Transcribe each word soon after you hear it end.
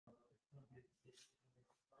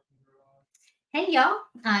Hey y'all,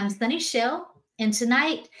 I'm Sunny Shell, and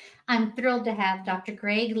tonight I'm thrilled to have Dr.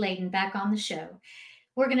 Greg Laden back on the show.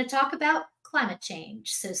 We're going to talk about climate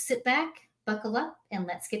change, so sit back, buckle up, and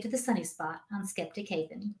let's get to the sunny spot on Skeptic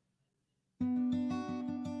Haven.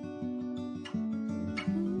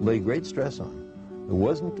 Lay great stress on. It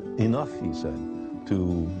wasn't enough, he said,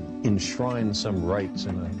 to enshrine some rights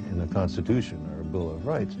in a constitution or a Bill of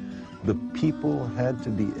Rights. The people had to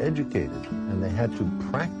be educated, and they had to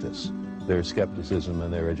practice their skepticism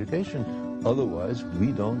and their education. Otherwise,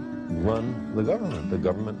 we don't run the government. The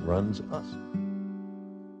government runs us.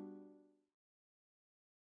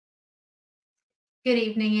 Good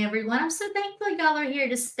evening, everyone. I'm so thankful y'all are here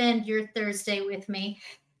to spend your Thursday with me.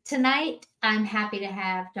 Tonight, I'm happy to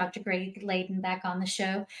have Dr. Greg Laden back on the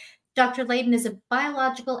show. Dr. Laden is a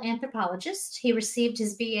biological anthropologist. He received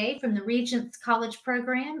his BA from the Regents College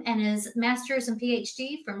program and his master's and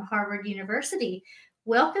PhD from Harvard University.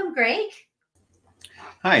 Welcome, Greg.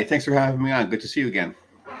 Hi, thanks for having me on. Good to see you again.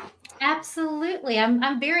 Absolutely.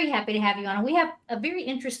 I'm very happy to have you on. We have a very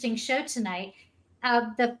interesting show tonight.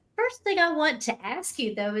 The first thing I want to ask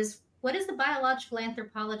you, though, is what is the biological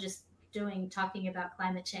anthropologist doing talking about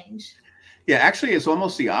climate change? Yeah, actually, it's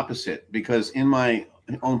almost the opposite, because in my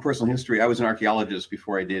own personal history, I was an archaeologist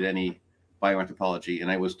before I did any bioanthropology, and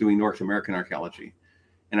I was doing North American archaeology.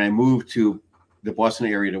 And I moved to the Boston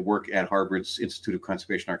area to work at Harvard's Institute of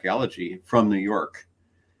Conservation Archaeology from New York.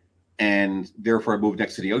 And therefore, I moved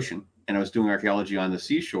next to the ocean. And I was doing archaeology on the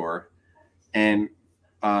seashore and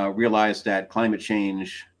realized that climate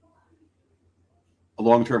change,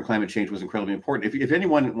 long-term climate change, was incredibly important. If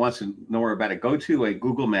anyone wants to know more about it, go to a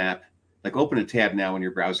Google map, like open a tab now in your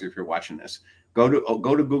browser if you're watching this. Go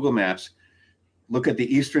to Google Maps, look at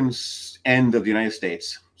the eastern end of the United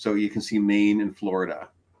States, so you can see Maine and Florida,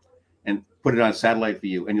 and put it on satellite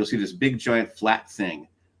view, and you'll see this big, giant, flat thing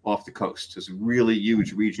off the coast. This really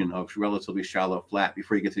huge region of relatively shallow flat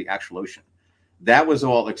before you get to the actual ocean. That was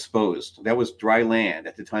all exposed. That was dry land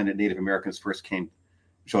at the time that Native Americans first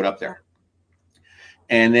showed up there.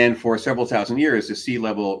 And then for several thousand years, the sea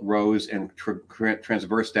level rose and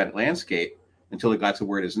transversed that landscape until it got to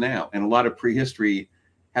where it is now. And a lot of prehistory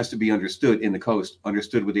has to be understood in the coast,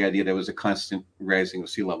 understood with the idea there was a constant rising of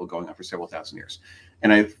sea level going on for several thousand years.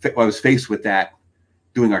 And I was faced with that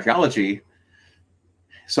doing archaeology.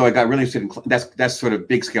 So I got really interested in that's sort of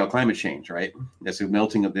big scale climate change, right? That's the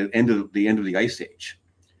melting of the end of the ice age.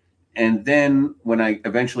 And then when I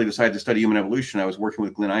eventually decided to study human evolution, I was working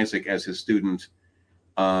with Glenn Isaac as his student.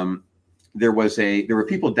 There were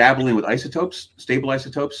people dabbling with isotopes, stable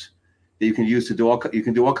isotopes, that you can use to do all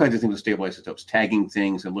kinds of things with stable isotopes, tagging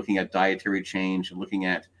things and looking at dietary change and looking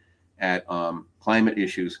at climate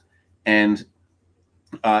issues, and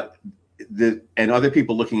other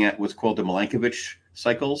people looking at what's called the Milankovitch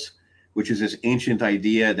cycles, which is this ancient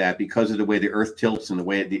idea that because of the way the Earth tilts and the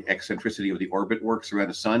way the eccentricity of the orbit works around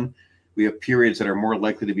the sun, we have periods that are more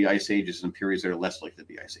likely to be ice ages and periods that are less likely to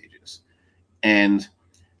be ice ages. And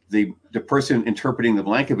the person interpreting the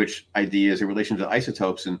Milankovitch ideas in relation to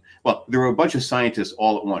isotopes, and well, there were a bunch of scientists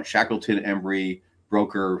all at once: Shackleton, Embry,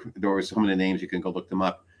 Broker. There were some of the names, you can go look them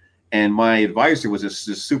up. And my advisor was this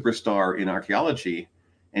superstar in archaeology,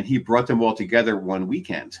 and he brought them all together one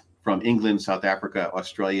weekend from England, South Africa,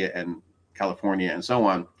 Australia, and California, and so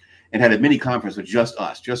on, and had a mini conference with just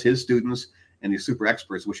us, just his students and these super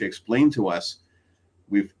experts, which explained to us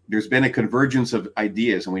there's been a convergence of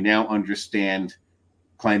ideas, and we now understand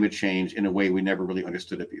climate change in a way we never really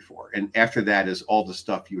understood it before. And after that is all the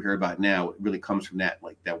stuff you hear about now. It really comes from that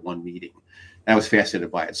one meeting. And I was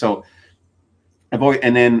fascinated by it. So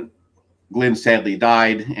and then Glenn sadly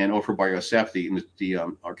died, and Ofer Bar Yosef, the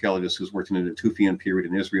archaeologist who's worked in the Tufian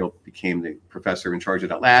period in Israel, became the professor in charge of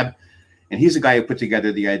that lab. And he's the guy who put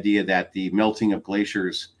together the idea that the melting of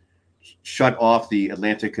glaciers shut off the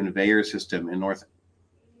Atlantic conveyor system in the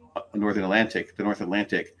North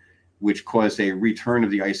Atlantic, which caused a return of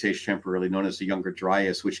the ice age temporarily, known as the Younger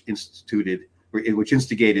Dryas, which instigated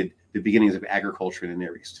the beginnings of agriculture in the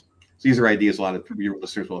Near East. So these are ideas a lot of your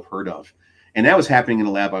listeners will have heard of. And that was happening in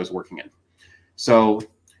the lab I was working in. So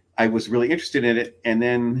I was really interested in it. And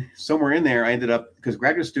then somewhere in there, I ended up, because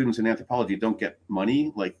graduate students in anthropology don't get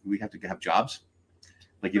money, like we have to have jobs.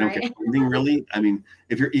 Like you don't get funding, really. I mean,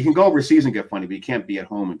 you can go overseas and get funding, but you can't be at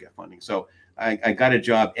home and get funding. So I got a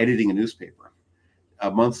job editing a newspaper,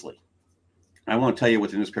 monthly. I won't tell you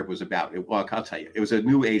what the newspaper was about. Well, I'll tell you. It was a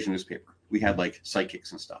new age newspaper. We had like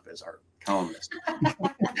psychics and stuff as our columnists.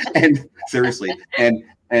 And seriously, and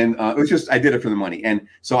it was just, I did it for the money. And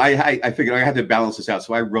so I figured I had to balance this out.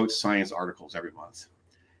 So I wrote science articles every month.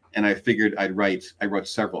 and I figured I wrote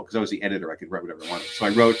several because I was the editor. I could write whatever I wanted. So I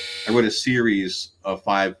wrote a series of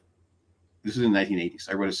 5. This is in the 1980s.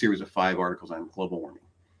 I wrote a series of 5 articles on global warming,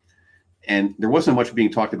 and there wasn't much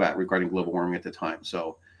being talked about regarding global warming at the time.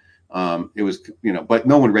 So it was, but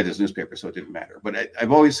no one read this newspaper, so it didn't matter. But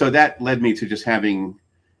so that led me to just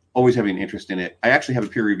always having an interest in it. I actually have a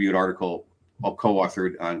peer-reviewed article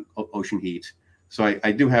co-authored on ocean heat. So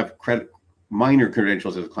I do have minor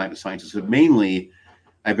credentials as a climate scientist, but mainly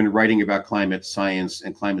I've been writing about climate science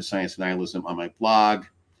and climate science nihilism on my blog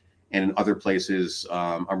and in other places.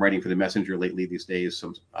 I'm writing for the Messenger lately these days,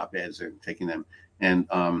 some op-eds are taking them, and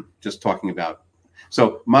just talking about.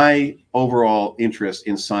 So my overall interest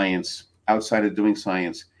in science, outside of doing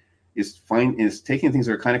science, is taking things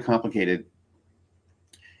that are kind of complicated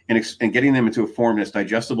and getting them into a form that's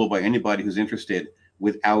digestible by anybody who's interested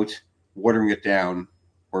without watering it down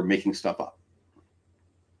or making stuff up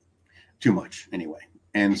too much anyway.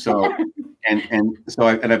 And so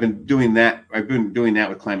I've been doing that. I've been doing that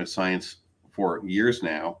with climate science for years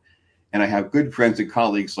now, and I have good friends and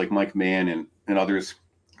colleagues like Mike Mann and others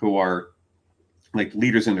who are like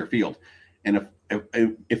leaders in their field. And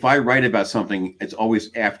if I write about something, it's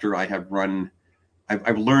always after I have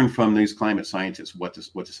I've learned from these climate scientists what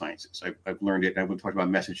the science is. I've learned it. I've been talking about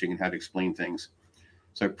messaging and how to explain things.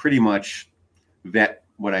 So I pretty much vet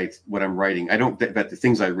what I'm writing. I don't vet the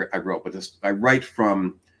things I wrote, but I write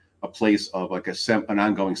from a place of like an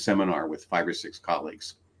ongoing seminar with 5 or 6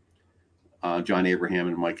 colleagues, John Abraham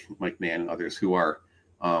and Mike Mann and others who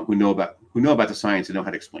know about the science and know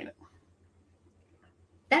how to explain it.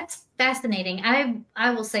 That's fascinating.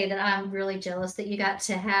 I will say that I'm really jealous that you got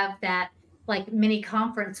to have that like mini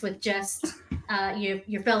conference with just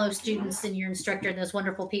your fellow students and your instructor and those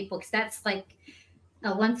wonderful people, because that's like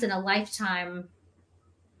a once in a lifetime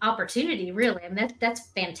opportunity, really. I mean, that's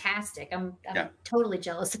fantastic. I'm totally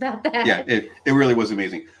jealous about that. Yeah, it really was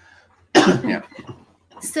amazing. Yeah.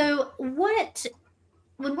 So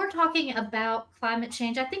when we're talking about climate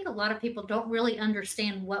change, I think a lot of people don't really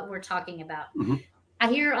understand what we're talking about. Mm-hmm. I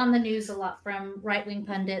hear on the news a lot from right-wing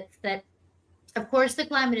pundits that, of course, the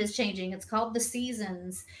climate is changing. It's called the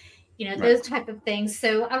seasons, those type of things.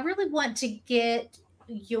 So I really want to get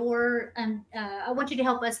I want you to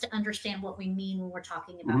help us to understand what we mean when we're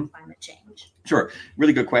talking about climate change. Sure.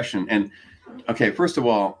 Really good question. And okay, first of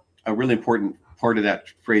all, a really important part of that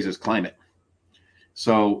phrase is climate.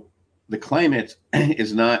 So the climate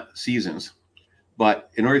is not seasons, but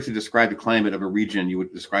in order to describe the climate of a region, you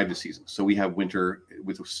would describe the seasons. So we have winter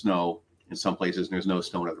with snow in some places, and there's no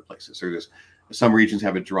snow in other places. So some regions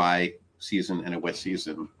have a dry season and a wet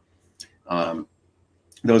season. The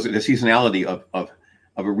seasonality of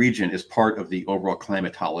a region is part of the overall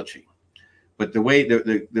climatology. But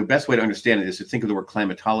the best way to understand it is to think of the word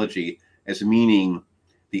climatology as meaning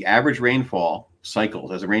the average rainfall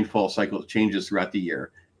cycles, as a rainfall cycle changes throughout the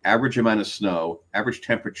year, average amount of snow, average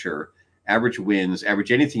temperature, average winds,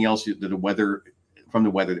 average anything else that the weather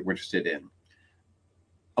that we're interested in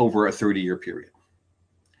over a 30-year period.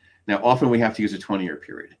 Now, often we have to use a 20-year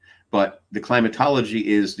period, but the climatology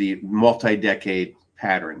is the multi-decade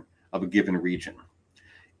pattern of a given region.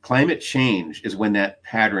 Climate change is when that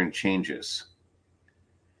pattern changes.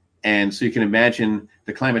 And so you can imagine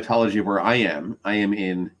the climatology of where I am. I am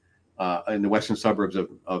in the western suburbs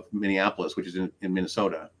of Minneapolis, which is in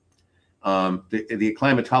Minnesota. The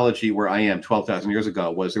climatology where I am 12,000 years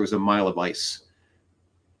ago there was a mile of ice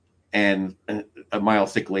and a mile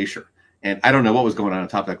thick glacier. And I don't know what was going on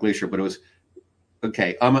top of that glacier, but it was,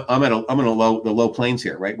 okay, I'm in the low plains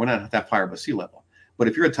here, right? We're not that far above sea level. But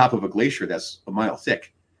if you're on top of a glacier that's a mile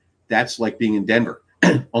thick, that's like being in Denver,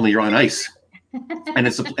 only you're on ice. And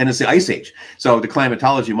it's the ice age. So the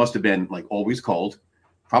climatology must have been like always cold,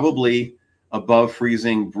 probably above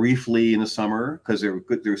freezing briefly in the summer because there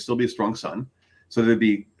would still be a strong sun. So there'd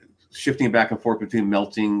be shifting back and forth between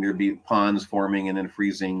melting. There'd be ponds forming and then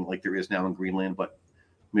freezing like there is now in Greenland, but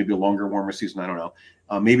maybe a longer, warmer season. I don't know.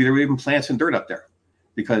 Maybe there were even plants and dirt up there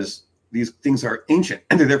because these things are ancient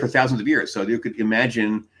and they're there for thousands of years. So you could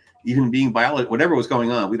imagine even being biology, whatever was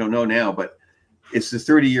going on. We don't know now, but it's the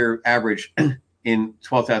 30-year average in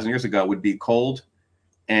 12,000 years ago would be cold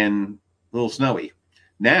and a little snowy.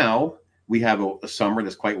 Now we have a summer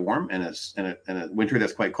that's quite warm and a winter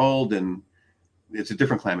that's quite cold, and it's a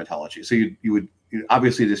different climatology. So you would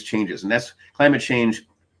obviously this changes, and that's climate change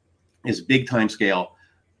is big time scale,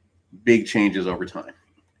 big changes over time.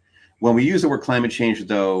 When we use the word climate change,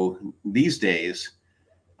 though, these days,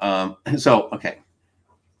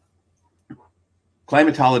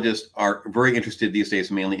 climatologists are very interested these days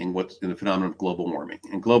mainly in the phenomenon of global warming.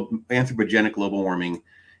 And anthropogenic global warming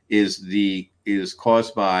is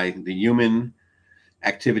caused by the human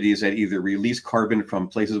activities that either release carbon from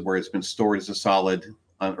places where it's been stored as a solid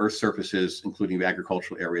on Earth's surfaces, including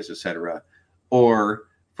agricultural areas, etc., or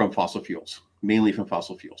from fossil fuels, mainly from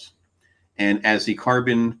fossil fuels. And as the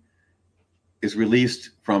carbon is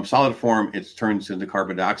released from solid form, it turns into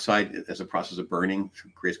carbon dioxide as a process of burning,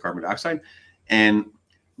 creates carbon dioxide. And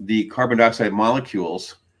the carbon dioxide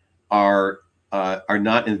molecules are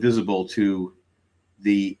not invisible to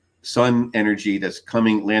the sun energy that's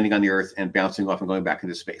landing on the Earth and bouncing off and going back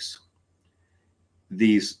into space.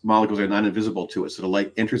 These molecules are not invisible to it. So the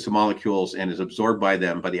light enters the molecules and is absorbed by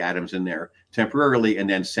them, by the atoms in there temporarily, and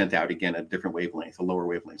then sent out again at a different wavelength, a lower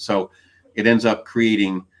wavelength. So it ends up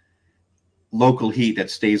creating local heat that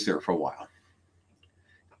stays there for a while.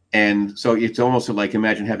 And so it's almost like,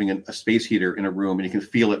 imagine having a space heater in a room and you can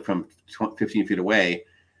feel it from 15 feet away.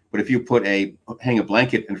 But if you hang a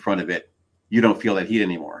blanket in front of it, you don't feel that heat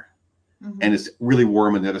anymore. Mm-hmm. And it's really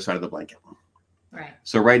warm on the other side of the blanket. Right.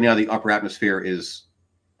 So right now the upper atmosphere is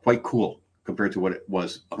quite cool compared to what it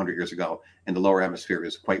was 100 years ago. And the lower atmosphere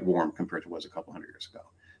is quite warm compared to what it was a couple hundred years ago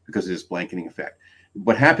because of this blanketing effect.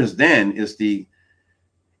 What happens then is the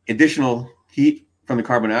additional heat from the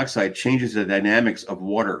carbon dioxide changes the dynamics of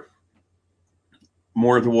water.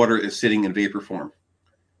 More of the water is sitting in vapor form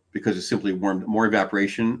because it's simply warmed, more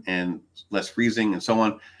evaporation and less freezing and so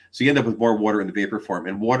on. So you end up with more water in the vapor form,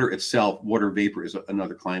 and water itself, water vapor is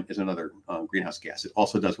another greenhouse gas. It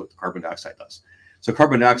also does what the carbon dioxide does. So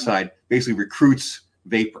carbon dioxide basically recruits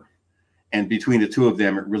vapor, and between the two of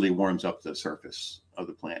them, it really warms up the surface of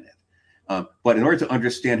the planet. But in order to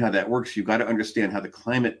understand how that works, you've got to understand how the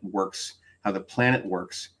climate works, how the planet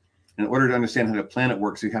works. And in order to understand how the planet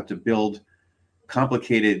works, you have to build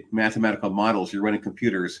complicated mathematical models. You're running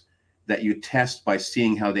computers that you test by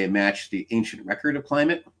seeing how they match the ancient record of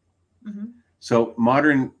climate. Mm-hmm. So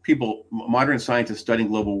modern scientists studying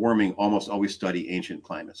global warming almost always study ancient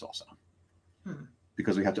climates also,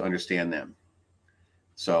 because we have to understand them.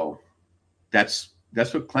 So that's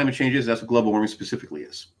what climate change is. That's what global warming specifically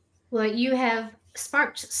is. Well, you have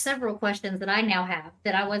sparked several questions that I now have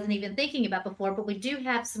that I wasn't even thinking about before, but we do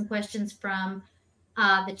have some questions from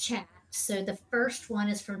the chat. So the first one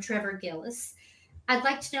is from Trevor Gillis. I'd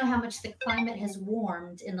like to know how much the climate has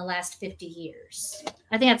warmed in the last 50 years.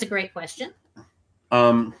 I think that's a great question.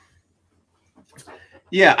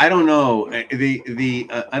 Yeah, I don't know. I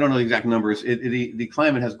don't know the exact numbers. The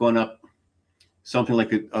climate has gone up something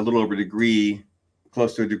like a little over a degree,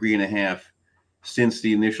 close to 1.5 degrees, since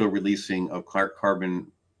the initial releasing of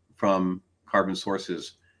carbon from carbon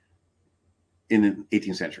sources in the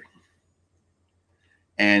 18th century.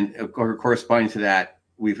 And corresponding to that,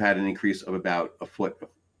 we've had an increase of about a foot of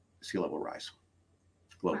sea level rise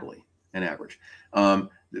globally, an average.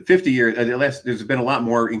 The 50 years, there's been a lot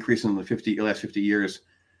more increase in the last 50 years,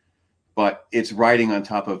 but it's riding on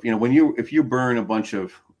top of, if you burn a bunch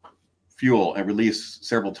of fuel and release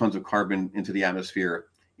several tons of carbon into the atmosphere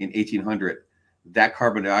in 1800, that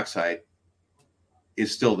carbon dioxide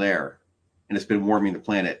is still there, and it's been warming the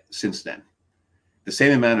planet since then. The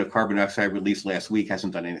same amount of carbon dioxide released last week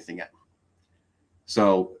hasn't done anything yet.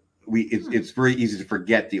 So it's very easy to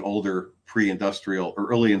forget the older pre-industrial or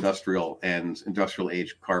early industrial and industrial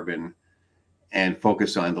age carbon and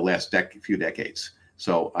focus on the last few decades.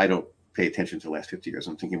 So I don't pay attention to the last 50 years.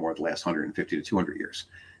 I'm thinking more of the last 150 to 200 years,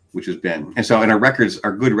 which has been. And so, and our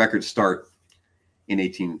good records start in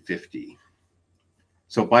 1850.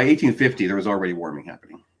 So by 1850, there was already warming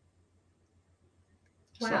happening.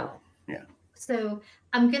 Wow. So, yeah. So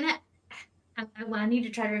I need to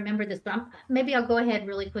try to remember this, but maybe I'll go ahead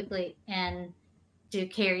really quickly and do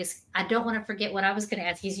Carrie's. I don't want to forget what I was going to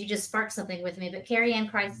ask you. You just sparked something with me. But Carrie Ann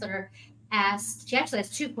Chrysler she actually has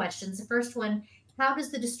two questions. The first one, how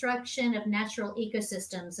does the destruction of natural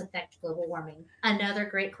ecosystems affect global warming? Another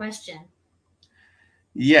great question.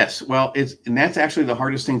 Yes, well, and that's actually the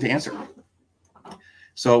hardest thing to answer.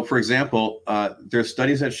 So, for example, there's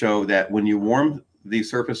studies that show that when you warm the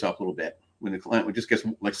surface up a little bit, when the climate just gets,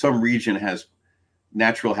 like some region has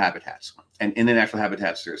natural habitats, and in the natural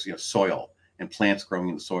habitats there's soil and plants growing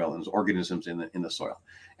in the soil, and there's organisms in the soil,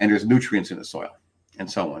 and there's nutrients in the soil, and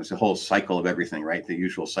so on. It's a whole cycle of everything, right? The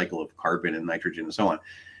usual cycle of carbon and nitrogen and so on.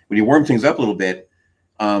 When you warm things up a little bit,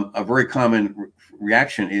 a very common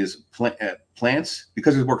reaction is plants,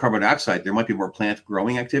 because there's more carbon dioxide, there might be more plant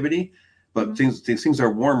growing activity, but things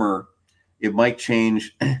are warmer, it might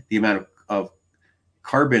change the amount of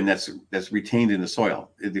carbon that's retained in the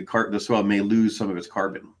soil. The soil may lose some of its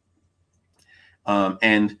carbon,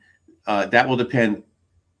 and that will depend.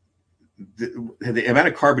 The amount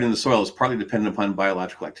of carbon in the soil is partly dependent upon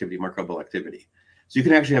biological activity, microbial activity. So you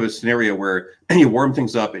can actually have a scenario where you warm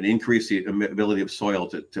things up and increase the ability of soil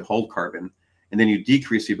to hold carbon, and then you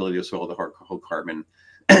decrease the ability of soil to hold carbon.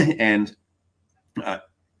 And I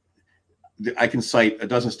can cite a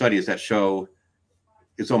dozen studies that show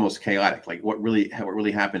it's almost chaotic. Like what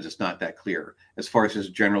really happens is not that clear as far as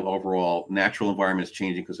just general overall natural environment is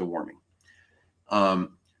changing because of warming.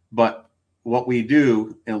 But what we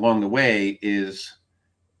do along the way is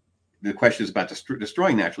the question is about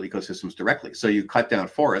destroying natural ecosystems directly. So you cut down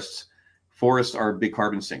forests. Forests are a big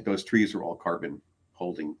carbon sink. Those trees are all carbon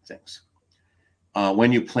holding things.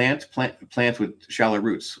 When you plant with shallow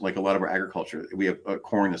roots, like a lot of our agriculture, we have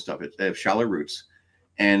corn and stuff. They have shallow roots,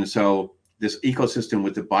 and so this ecosystem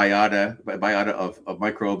with the biota of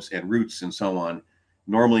microbes and roots and so on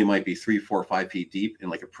normally might be 3, 4, 5 feet deep in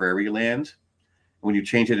like a prairie land. When you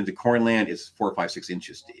change it into corn land, it's 4, 5, 6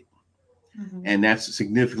 inches deep. Mm-hmm. And that's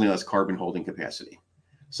significantly less carbon holding capacity.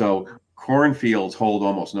 So cornfields hold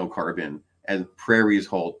almost no carbon, and prairies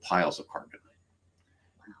hold piles of carbon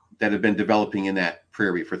that have been developing in that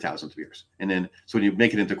prairie for thousands of years. And then, so when you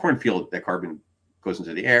make it into cornfield, that carbon goes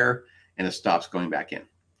into the air and it stops going back in.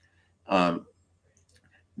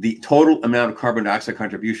 The total amount of carbon dioxide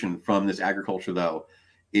contribution from this agriculture, though,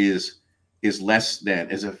 is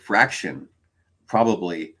a fraction,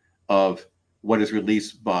 probably, of what is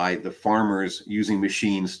released by the farmers using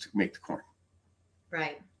machines to make the corn.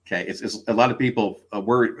 Right. Okay. It's a lot of people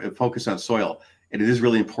focus on soil, and it is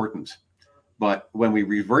really important. But when we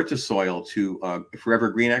revert to soil to forever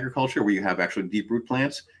green agriculture, where you have actually deep root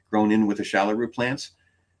plants grown in with the shallow root plants,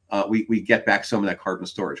 we get back some of that carbon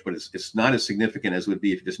storage. But it's not as significant as it would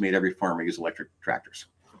be if you just made every farmer use electric tractors.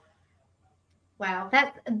 Wow,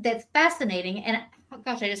 that's fascinating. And oh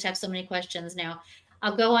gosh, I just have so many questions now.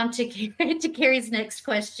 I'll go on to Carrie's next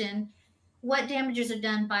question. What damages are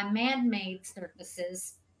done by man-made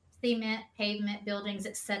surfaces, cement, pavement, buildings,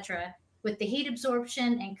 etc., with the heat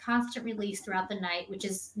absorption and constant release throughout the night, which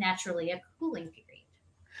is naturally a cooling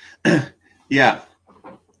period? Yeah,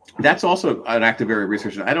 that's also an active area of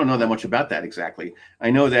research. I don't know that much about that exactly. I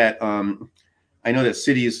know that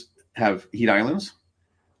cities have heat islands.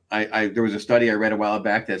 There was a study I read a while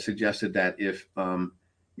back that suggested that if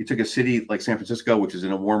you took a city like San Francisco, which is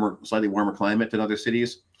in a slightly warmer climate than other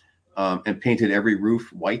cities, and painted every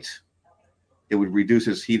roof white, it would reduce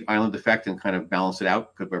its heat island effect and kind of balance it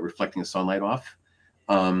out by reflecting the sunlight off.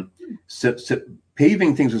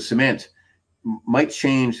 Paving things with cement might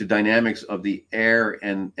change the dynamics of the air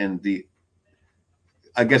and the.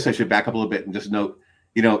 I guess I should back up a little bit and just note,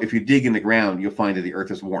 if you dig in the ground, you'll find that the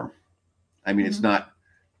Earth is warm. I mean, It's not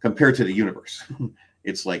compared to the universe.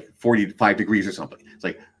 It's like 45 degrees or something. It's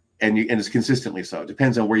like, and it's consistently so. It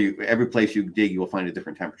depends on every place you dig, you will find a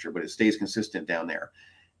different temperature, but it stays consistent down there.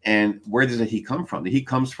 And where does the heat come from? The heat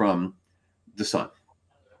comes from the sun.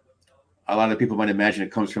 A lot of people might imagine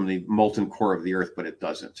it comes from the molten core of the Earth, but it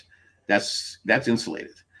doesn't. That's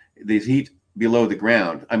insulated. There's heat below the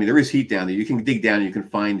ground. I mean, there is heat down there. You can dig down and you can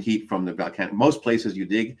find heat from the volcanic. Most places you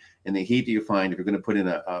dig, and the heat that you find, if you're going to put in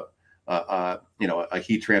a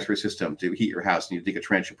heat transfer system to heat your house, and you dig a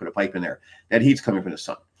trench and put a pipe in there, that heat's coming from the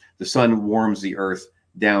sun. The sun warms the Earth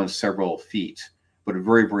down several feet, but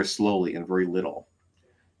very, very slowly and very little.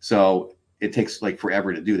 So it takes like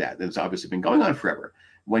forever to do that. It's obviously been going on forever.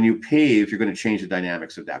 When you pave, you're going to change the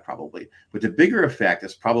dynamics of that probably. But the bigger effect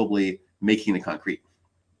is probably making the concrete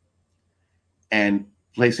and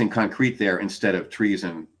placing concrete there instead of trees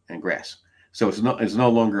and grass. So it's no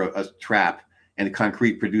longer a trap, and the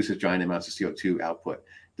concrete produces giant amounts of CO2 output.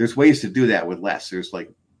 There's ways to do that with less. There's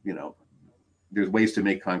ways to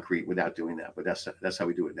make concrete without doing that, but that's how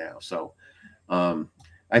we do it now. So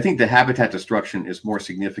I think the habitat destruction is more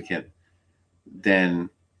significant than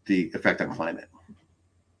the effect on climate.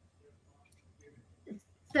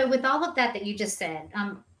 So with all of that you just said,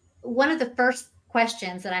 one of the first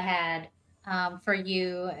questions that I had for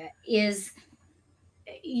you is,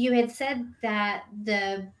 you had said that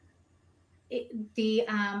the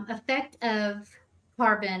effect of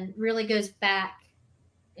carbon really goes back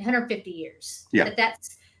 150 years. Yeah.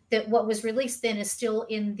 That what was released then is still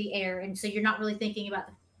in the air. And so you're not really thinking about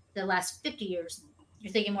the last 50 years.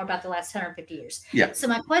 You're thinking more about the last 150 years. Yeah. So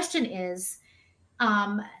my question is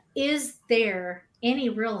there any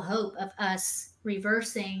real hope of us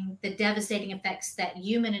reversing the devastating effects that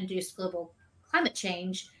human-induced global climate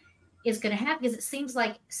change is going to have? Because it seems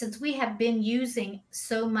like since we have been using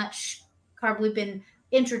so much carbon, we've been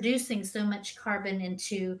introducing so much carbon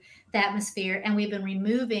into the atmosphere, and we've been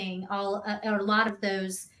removing a lot of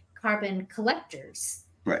those carbon collectors.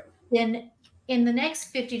 Right. Then in the next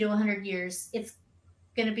 50 to 100 years, it's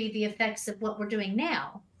going to be the effects of what we're doing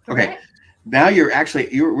now. Correct? Now you're actually,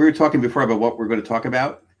 we were talking before about what we're going to talk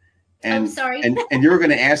about. And, sorry. and you were going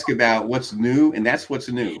to ask about what's new, and that's what's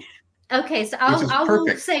new. Okay, so I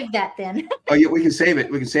will save that then. Oh, yeah, we can save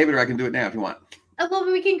it. We can save it, or I can do it now if you want. Oh,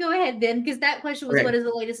 well, we can go ahead then, because that question was, what is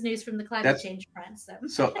the latest news from the climate change front?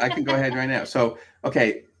 So I can go ahead right now. So,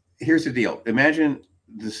 okay, here's the deal. Imagine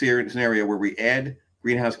the scenario where we add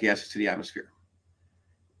greenhouse gases to the atmosphere.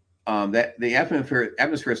 That the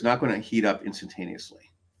atmosphere is not going to heat up instantaneously.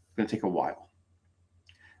 It's going to take a while.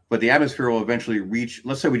 But the atmosphere will eventually reach,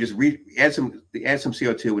 let's say we just add some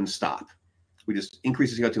CO2 and stop. We just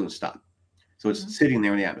increase the CO2 and stop. So it's sitting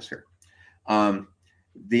there in the atmosphere.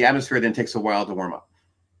 The atmosphere then takes a while to warm up.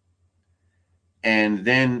 And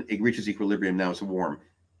then it reaches equilibrium. Now it's warm.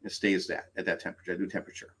 It stays at that temperature, new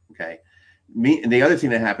temperature. Okay. And the other thing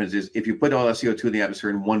that happens is if you put all that CO2 in the atmosphere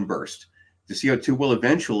in one burst, the CO2 will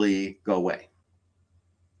eventually go away.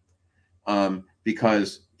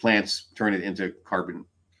 Because plants turn it into carbon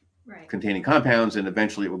containing compounds, and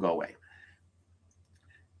eventually it will go away.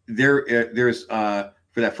 There's for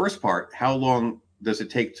that first part, how long does it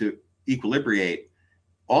take to equilibrate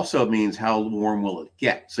also means how warm will it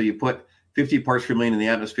get. So you put 50 parts per million in the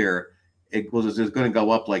atmosphere, it's going to go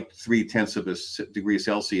up like 0.3 degrees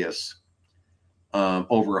Celsius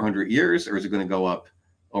over 100 years, or is it going to go up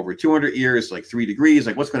over 200 years, like 3 degrees?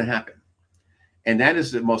 Like, what's going to happen? And that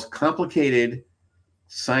is the most complicated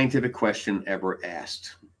scientific question ever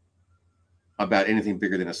asked about anything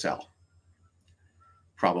bigger than a cell.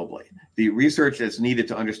 Probably. The research that's needed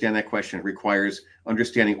to understand that question requires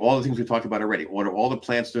understanding all the things we talked about already. What are all the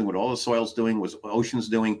plants doing? What are all the soils doing? What's oceans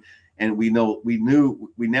doing? And we now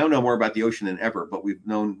know more about the ocean than ever, but we've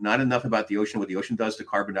known not enough about the ocean, what the ocean does to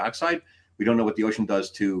carbon dioxide. We don't know what the ocean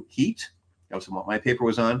does to heat. That was what my paper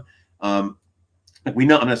was on. We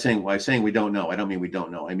know, I'm not saying, well, I'm saying we don't know. I don't mean we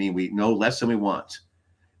don't know. I mean, we know less than we want.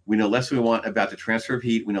 We know less than we want about the transfer of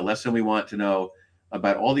heat. We know less than we want to know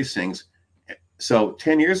about all these things. So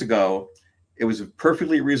 10 years ago, it was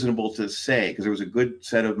perfectly reasonable to say, because there was a good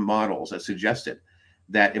set of models that suggested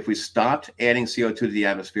that if we stopped adding CO2 to the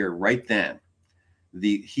atmosphere right then,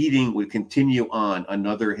 the heating would continue on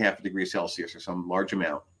another 0.5 degree Celsius or some large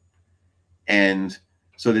amount. And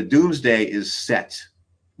so the doomsday is set.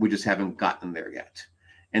 We just haven't gotten there yet.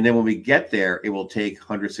 And then when we get there, it will take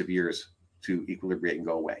hundreds of years to equilibrate and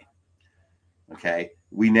go away. Okay.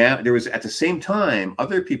 There was at the same time,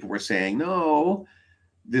 other people were saying, no,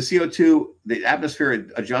 the CO2, the atmosphere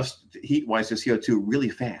adjusts heat wise to CO2 really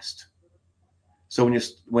fast. So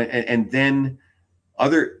and then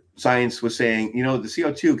other science was saying, the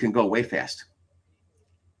CO2 can go away fast.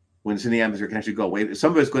 When it's in the atmosphere, it can actually go away.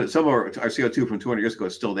 Some of our CO2 from 200 years ago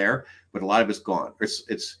is still there, but a lot of it's gone.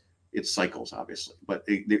 It's cycles, obviously, but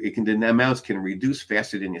the amounts can reduce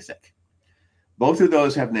faster than you think. Both of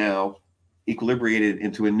those have now equilibrated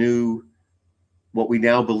into a new, what we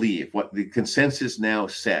now believe, what the consensus now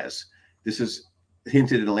says. This is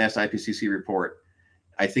hinted in the last IPCC report.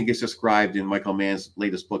 I think it's described in Michael Mann's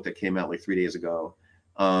latest book that came out like 3 days ago,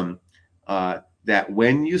 that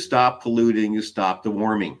when you stop polluting, you stop the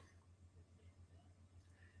warming.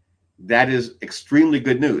 That is extremely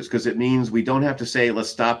good news, because it means we don't have to say, let's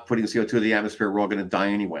stop putting CO2 in the atmosphere, we're all going to die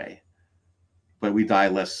anyway. But we die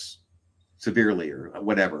less severely or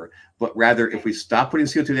whatever. But rather, if we stop putting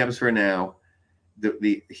CO2 in the atmosphere now,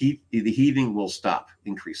 the heating will stop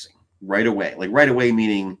increasing right away. Like right away,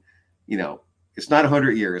 meaning, it's not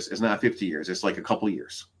 100 years, it's not 50 years, it's like a couple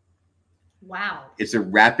years. Wow. It's a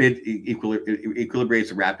rapid,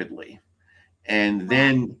 equilibrates rapidly. And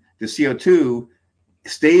then the CO2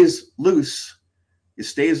 stays loose. It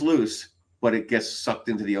stays loose, but it gets sucked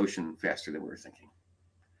into the ocean faster than we were thinking,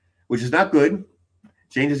 which is not good.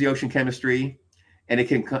 Changes the ocean chemistry, and it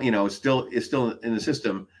can, it's still in the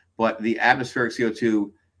system, but the atmospheric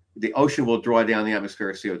CO2, the ocean will draw down the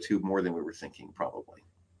atmospheric CO2 more than we were thinking, probably.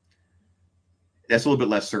 That's a little bit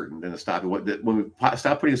less certain than the stop. When we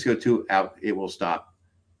stop putting CO2 out, it will stop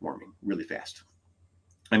warming really fast.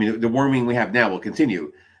 I mean, the warming we have now will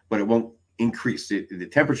continue, but it won't increase. The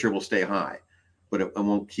temperature will stay high, but it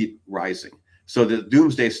won't keep rising. So the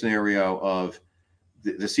doomsday scenario of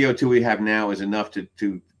the CO2 we have now is enough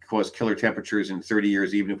to cause killer temperatures in 30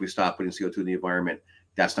 years, even if we stop putting CO2 in the environment.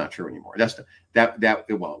 That's not true anymore. It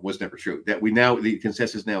was never true. The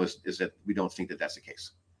consensus now is that we don't think that that's the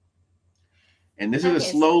case. And this is a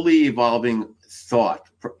slowly evolving thought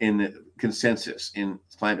in the consensus in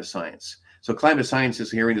climate science. So climate scientists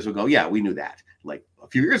hearing this will go, yeah, we knew that like a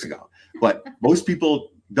few years ago, but most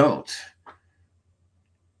people don't.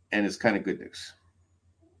 And it's kind of good news.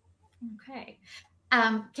 Okay.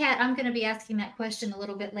 Kat, I'm going to be asking that question a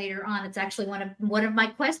little bit later on. It's actually one of my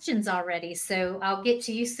questions already, so I'll get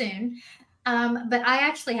to you soon. But I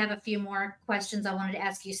actually have a few more questions I wanted to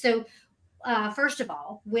ask you. So, first of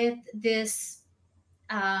all, with this,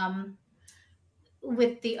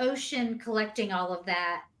 with the ocean collecting all of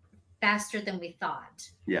that faster than we thought.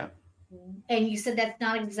 Yeah. And you said that's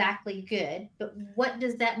not exactly good, but what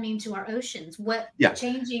does that mean to our oceans? What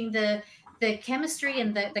changing the chemistry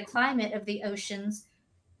and the climate of the oceans,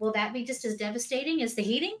 will that be just as devastating as the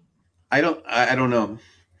heating? I don't know.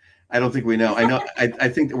 I don't think we know. I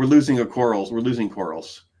think that we're losing corals. We're losing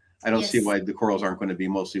corals. I don't see why the corals aren't going to be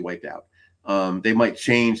mostly wiped out. They might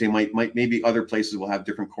change. They might maybe other places will have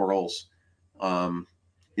different corals.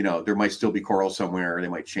 You know, there might still be corals somewhere. They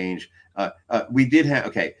might change. We did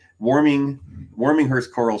have warming hurts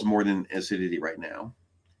corals more than acidity right now.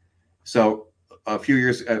 So a few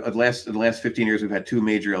years, in the last 15 years, we've had 2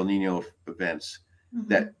 major El Nino events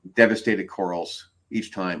that devastated corals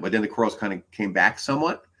each time. But then the corals kind of came back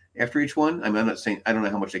somewhat after each one. I mean, I'm not saying, I don't know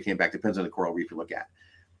how much they came back. Depends on the coral reef you look at.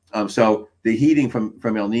 So the heating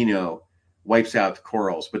from El Nino wipes out the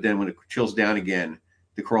corals. But then when it chills down again,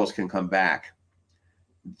 the corals can come back.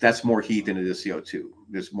 That's more heat than it is CO2.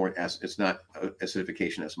 There's more, it's not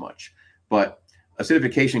acidification as much. But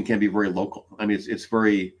acidification can be very local. I mean, it's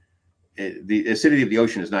very, the acidity of the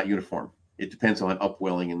ocean is not uniform. It depends on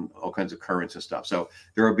upwelling and all kinds of currents and stuff. So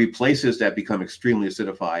there will be places that become extremely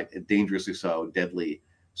acidified, and dangerously so, deadly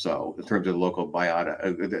so, in terms of the local biota,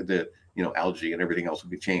 the algae and everything else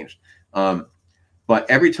will be changed. But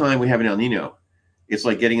every time we have an El Nino, it's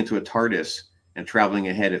like getting into a TARDIS and traveling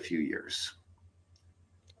ahead a few years.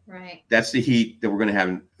 Right. That's the heat that we're going to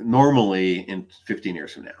have normally in 15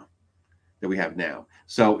 years from now that we have now.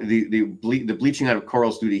 So the bleaching out of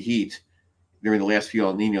corals due to heat during the last few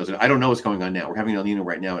El Ninos, and I don't know what's going on now. We're having El Nino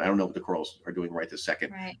right now, and I don't know what the corals are doing right this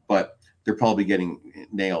second. Right. But they're probably getting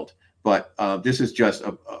nailed. But this is just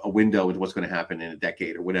a window into what's going to happen in a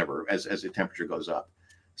decade or whatever as the temperature goes up.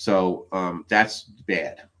 So that's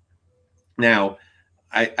bad. Now,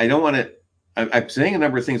 I don't want to. I'm saying a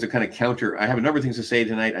number of things that kind of counter. I have a number of things to say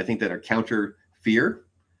tonight, I think, that are counter fear.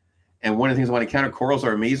 And one of the things I want to counter, corals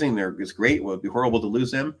are amazing. It's great. Well, it'd be horrible to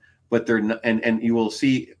lose them, but they're not, and you will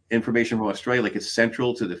see information from Australia, like it's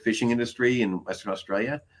central to the fishing industry in Western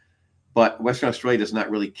Australia. But Western Australia does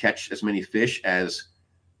not really catch as many fish as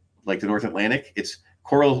like the North Atlantic.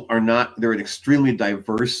 Corals are not, they're an extremely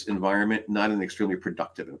diverse environment, not an extremely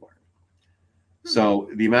productive environment. So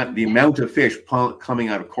the amount of fish coming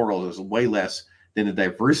out of corals is way less than the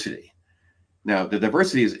diversity. Now, the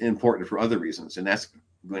diversity is important for other reasons, and that's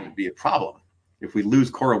going to be a problem. If we lose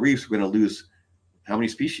coral reefs, we're going to lose how many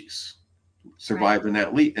species survive in that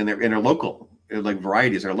and they're local, like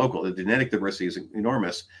varieties are local. The genetic diversity is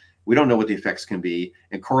enormous. We don't know what the effects can be,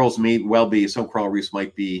 and corals may well be. Some coral reefs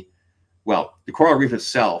might be. Well, the coral reef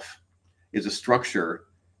itself is a structure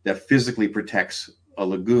that physically protects a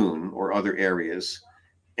lagoon or other areas,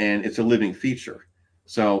 and it's a living feature.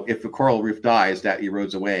 So if the coral reef dies, that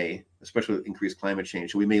erodes away, especially with increased climate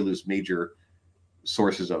change. So we may lose major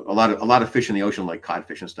sources of a lot of fish in the ocean, like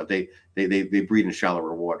codfish and stuff. They breed in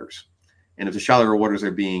shallower waters, and if the shallower waters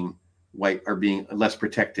are being less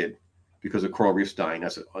protected because of coral reefs dying,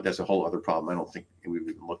 that's a whole other problem. I don't think we've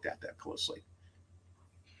even looked at that closely.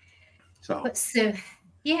 So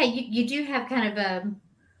yeah, you do have kind of a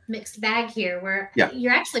mixed bag here where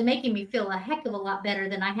you're actually making me feel a heck of a lot better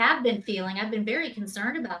than I have been feeling. I've been very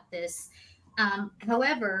concerned about this.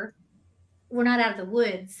 However, we're not out of the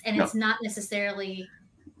woods, and it's not necessarily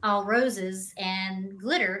all roses and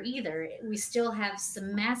glitter either. We still have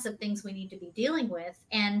some massive things we need to be dealing with.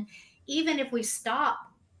 And even if we stop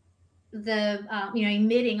the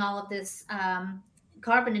emitting all of this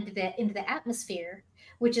carbon into the atmosphere,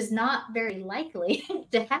 which is not very likely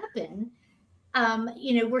to happen,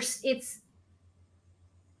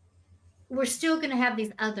 we're still going to have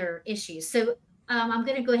these other issues. So I'm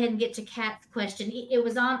going to go ahead and get to Kat's question. It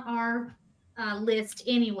was on our list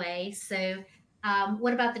anyway. So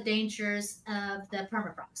what about the dangers of the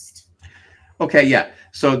permafrost? Okay, yeah.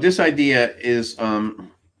 So this idea is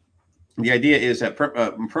the idea is that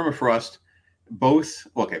permafrost,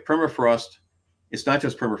 permafrost. It's not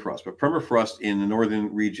just permafrost, but permafrost in the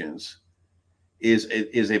northern regions is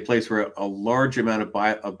a place where a large amount of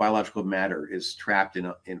biological matter is trapped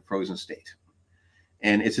in frozen state,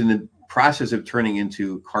 and it's in the process of turning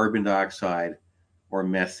into carbon dioxide or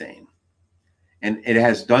methane, and it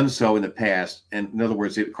has done so in the past. And in other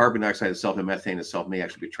words, carbon dioxide itself and methane itself may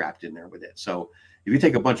actually be trapped in there with it. So if you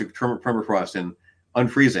take a bunch of permafrost and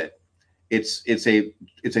unfreeze it, it's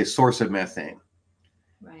a source of methane.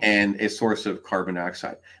 and a source of carbon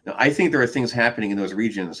dioxide. Now, I think there are things happening in those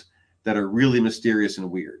regions that are really mysterious and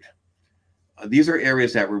weird. These are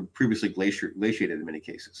areas that were previously glaciated in many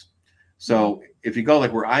cases. So if you go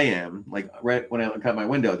like where I am, like right when I look out my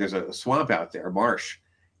window, there's a swamp out there, a marsh,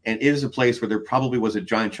 and it is a place where there probably was a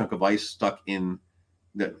giant chunk of ice stuck in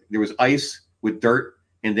there was ice with dirt,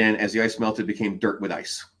 and then as the ice melted, it became dirt with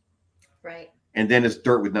ice. Right. And then it's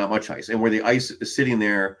dirt with not much ice. And where the ice is sitting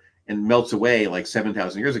there and melts away like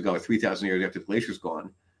 7,000 years ago, or 3,000 years after the glacier's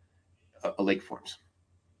gone, a lake forms.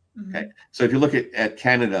 Okay. So if you look at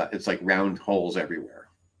Canada, it's like round holes everywhere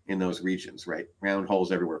in those regions, right? Round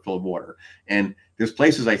holes everywhere full of water. And there's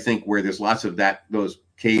places, I think, where there's lots of those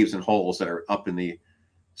caves and holes that are up in the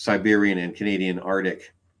Siberian and Canadian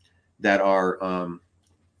Arctic that are,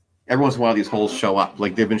 every once in a while, these holes show up.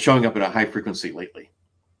 Like they've been showing up at a high frequency lately.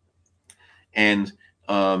 And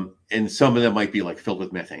some of them might be like filled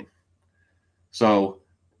with methane. So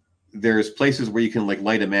there's places where you can like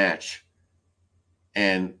light a match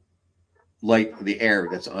and light the air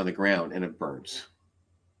that's on the ground, and it burns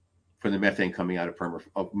from the methane coming out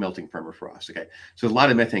of melting permafrost. Okay, so there's a lot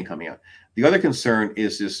of methane coming out. The other concern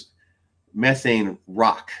is this methane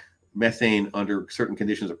rock. Methane under certain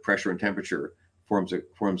conditions of pressure and temperature forms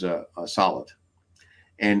a solid,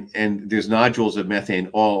 and there's nodules of methane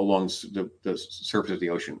all along the surface of the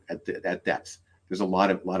ocean at depth. There's a lot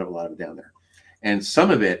of it down there, and some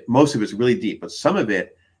of it, most of it's really deep, but some of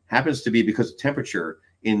it happens to be because of temperature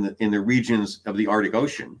in the regions of the Arctic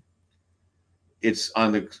Ocean. It's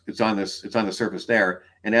on the surface there,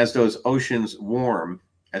 and as those oceans warm,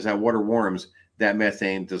 as that water warms, that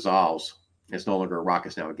methane dissolves. It's no longer a rock;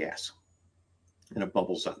 it's now a gas, and it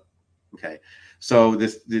bubbles up. Okay, so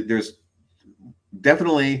there's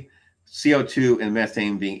definitely CO2 and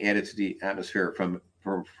methane being added to the atmosphere from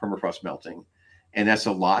permafrost melting, and that's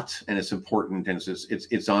a lot, and it's important, and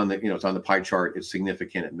it's on the it's on the pie chart. It's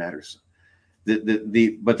significant. It matters.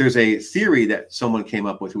 But there's a theory that someone came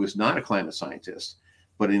up with who is not a climate scientist,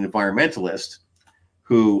 but an environmentalist,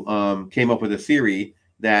 who came up with a theory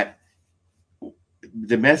that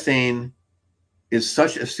the methane is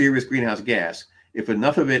such a serious greenhouse gas. If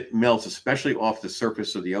enough of it melts, especially off the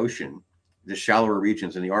surface of the ocean, the shallower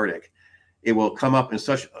regions in the Arctic, it will come up in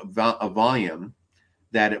such a volume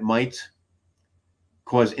that it might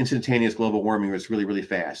cause instantaneous global warming that's really, really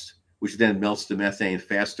fast, which then melts the methane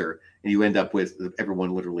faster, and you end up with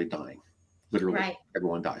everyone literally dying. Literally, right.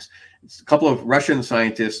 Everyone dies. A couple of Russian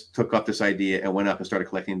scientists took up this idea and went up and started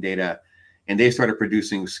collecting data, and they started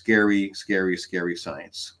producing scary, scary, scary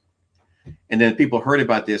science. And then people heard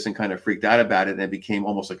about this and kind of freaked out about it, and it became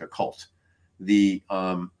almost like a cult. It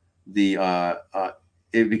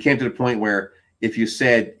became to the point where if you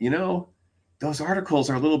said, those articles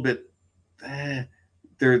are a little bit,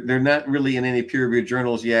 they're not really in any peer-reviewed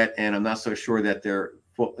journals yet, and I'm not so sure that they're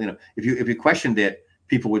full. If you questioned it,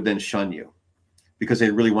 people would then shun you because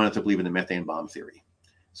they really wanted to believe in the methane bomb theory.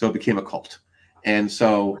 So it became a cult. And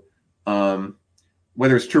so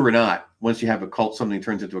whether it's true or not, once you have a cult, something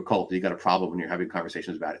turns into a cult, you got a problem when you're having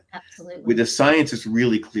conversations about it. Absolutely. With the science, it's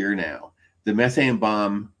really clear now. The methane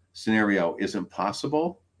bomb scenario is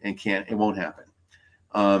impossible and it won't happen.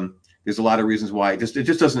 There's a lot of reasons why it just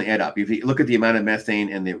doesn't add up. If you look at the amount of methane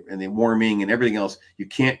and the warming and everything else, you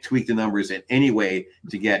can't tweak the numbers in any way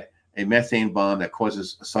to get a methane bomb that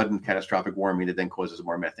causes a sudden catastrophic warming that then causes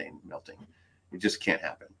more methane melting. It just can't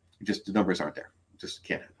happen. The numbers aren't there. It just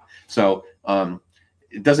can't happen. So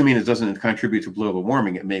it doesn't mean it doesn't contribute to global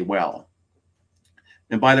warming. It may well.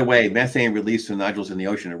 And by the way, methane released from nodules in the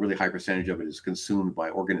ocean, a really high percentage of it is consumed by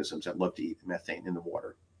organisms that love to eat methane in the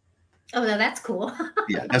water. Oh, no, that's cool.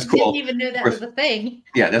 Yeah, that's cool. Didn't even know that was a thing.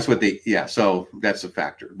 Yeah, that's what so that's a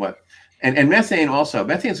factor. But and methane also,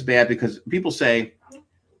 methane's bad because people say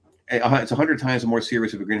it's 100 times more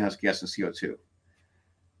serious of a greenhouse gas than CO2.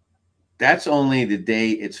 That's only the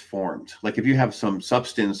day it's formed. Like if you have some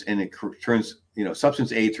substance and it turns,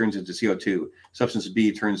 substance A turns into CO2, substance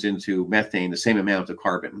B turns into methane, the same amount of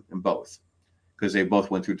carbon in both, because they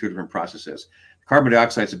both went through two different processes. Carbon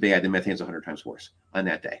dioxide is bad, the methane's 100 times worse on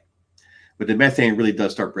that day. But the methane really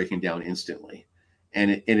does start breaking down instantly,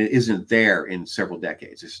 and it isn't there in several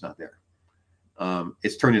decades. It's not there.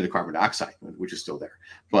 It's turned into carbon dioxide, which is still there,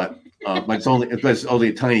 but it's only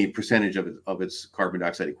a tiny percentage of its carbon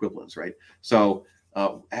dioxide equivalents, right? So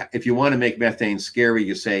if you want to make methane scary,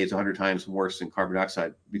 you say it's 100 times worse than carbon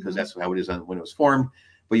dioxide because that's how it is when it was formed.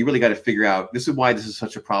 But you really got to figure out. This is why this is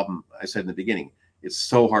such a problem. I said in the beginning, it's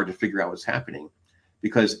so hard to figure out what's happening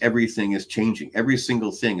because everything is changing. Every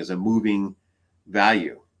single thing is a moving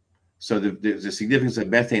value. So the significance of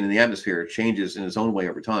methane in the atmosphere changes in its own way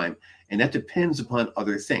over time. And that depends upon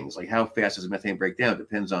other things, like how fast does methane break down? It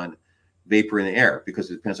depends on vapor in the air, because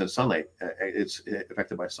it depends on sunlight. It's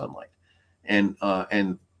affected by sunlight and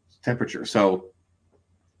temperature. So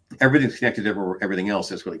everything's connected to everything else.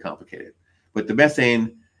 That's really complicated. But the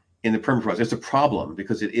methane in the permafrost, it's a problem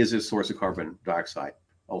because it is a source of carbon dioxide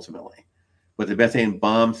ultimately. But the methane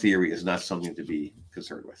bomb theory is not something to be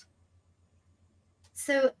concerned with.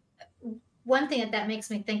 So one thing that makes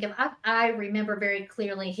me think of, I remember very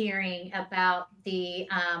clearly hearing about the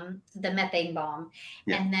methane bomb,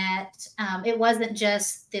 and that it wasn't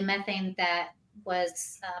just the methane that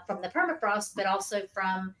was from the permafrost, but also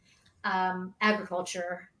from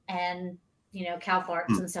agriculture and cow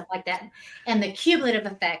farts and stuff like that. And the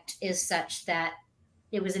cumulative effect is such that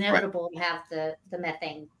it was inevitable to have the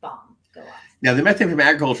methane bomb go off. Now, the methane from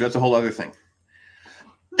agriculture, that's a whole other thing,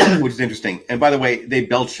 which is interesting. And by the way, they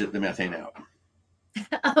belch the methane out.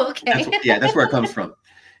 Okay. That's where it comes from.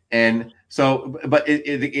 And so, but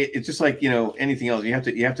it's just like, anything else. You have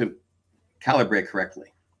to calibrate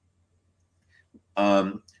correctly.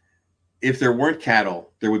 If there weren't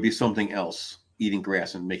cattle, there would be something else eating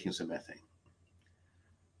grass and making some methane.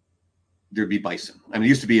 There'd be bison. I mean, it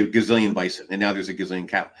used to be a gazillion bison, and now there's a gazillion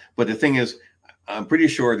cattle. But the thing is, I'm pretty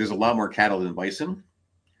sure there's a lot more cattle than bison,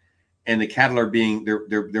 and the cattle are being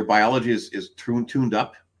their biology is tuned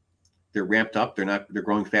up. They're ramped up. They're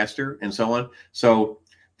growing faster, and so on. So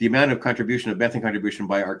the amount of methane contribution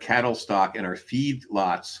by our cattle stock and our feed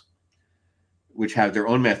lots, which have their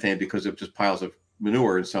own methane because of just piles of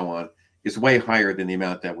manure and so on, is way higher than the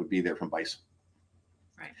amount that would be there from bison.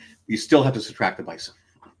 Right. You still have to subtract the bison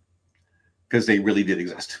because they really did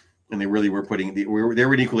exist, and they really were they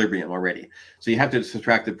were in equilibrium already. So you have to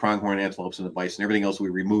subtract the pronghorn antelopes and the bison. Everything else we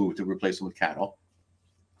removed to replace them with cattle,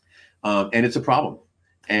 and it's a problem.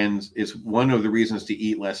 And it's one of the reasons to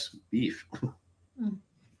eat less beef.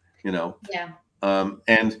 Yeah.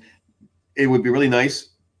 And it would be really nice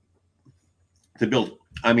to build.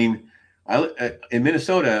 I mean, in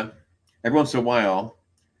Minnesota, every once in a while,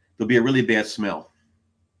 there'll be a really bad smell.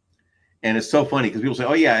 And it's so funny because people say,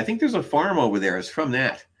 oh, yeah, I think there's a farm over there. It's from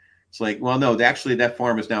that. It's like, well, no, actually, that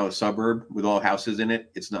farm is now a suburb with all houses in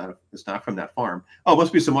it. It's not from that farm. Oh, it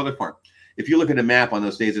must be some other farm. If you look at a map on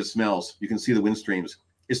those days it smells, you can see the wind streams.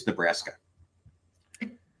 It's Nebraska.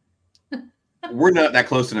 We're not that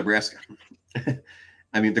close to Nebraska.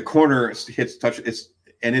 I mean, the corner it's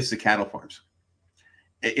the cattle farms.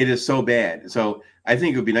 It is so bad. So I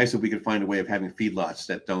think it would be nice if we could find a way of having feedlots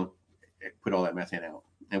that don't put all that methane out,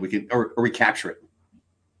 and we can or recapture it.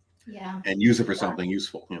 Yeah. And use it for something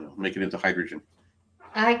useful. Make it into hydrogen.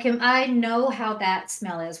 I know how that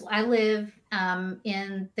smell is. I live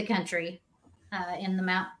in the country, in the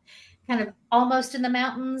mountain. Kind of almost in the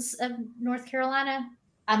mountains of North Carolina.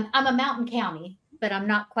 I'm a mountain county, but I'm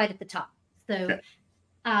not quite at the top. So, okay.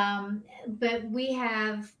 But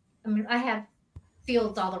I have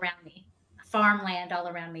fields all around me, farmland all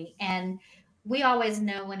around me, and we always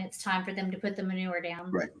know when it's time for them to put the manure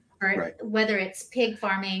down. Right. Or whether it's pig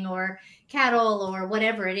farming or cattle or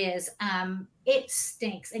whatever it is, it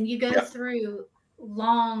stinks. And you go through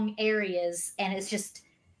long areas, and it's just,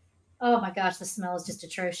 oh my gosh, the smell is just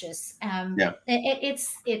atrocious.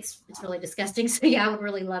 It's really disgusting. So yeah, I would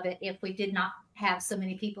really love it if we did not have so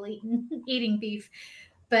many people eating beef.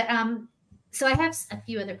 But so I have a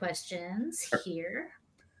few other questions here.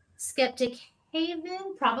 Skeptic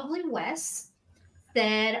Haven, probably Wes,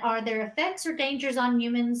 said, are there effects or dangers on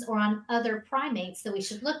humans or on other primates that we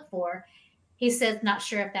should look for? He says, not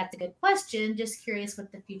sure if that's a good question, just curious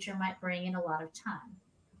what the future might bring in a lot of time.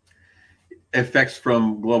 Effects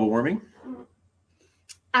from global warming?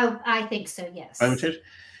 I think so, yes. Climate change?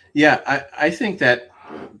 Yeah, I think that,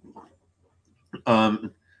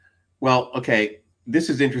 well, okay, this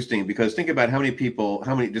is interesting because think about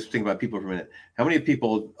just think about people for a minute. How many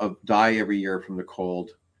people die every year from the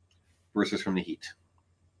cold versus from the heat?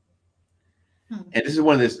 And this is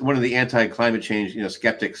one of the anti-climate change,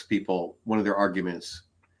 skeptics people, one of their arguments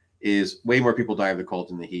is way more people die of the cold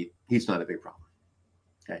than the heat. Heat's not a big problem.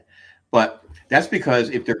 Okay. But that's because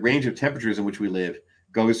if the range of temperatures in which we live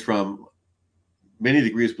goes from many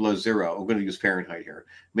degrees below zero, I'm going to use Fahrenheit here,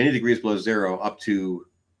 many degrees below zero up to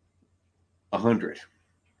 100.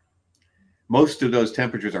 Most of those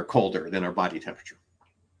temperatures are colder than our body temperature.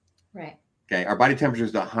 Right. Okay. Our body temperature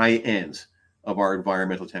is the high end of our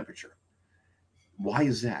environmental temperature. Why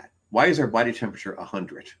is that? Why is our body temperature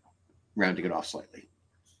 100, rounding it off slightly?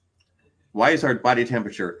 Why is our body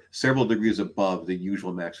temperature several degrees above the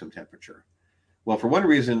usual maximum temperature? Well, for one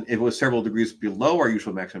reason, if it was several degrees below our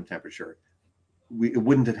usual maximum temperature, it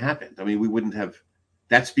wouldn't have happened. I mean, we wouldn't have,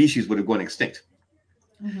 that species would have gone extinct.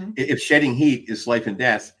 Mm-hmm. If shedding heat is life and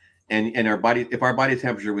death, and our body, if our body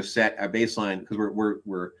temperature was set, our baseline, because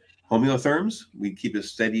we're homeotherms, we keep a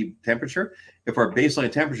steady temperature. If our baseline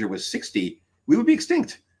temperature was 60, we would be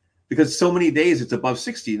extinct, because so many days it's above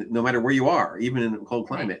 60, no matter where you are, even in a cold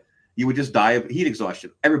climate, you would just die of heat exhaustion.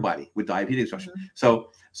 Everybody would die of heat exhaustion. Mm-hmm.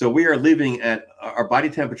 So we are living at, our body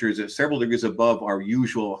temperature is at several degrees above our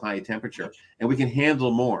usual high temperature, and we can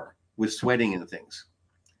handle more with sweating and things.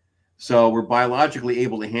 So we're biologically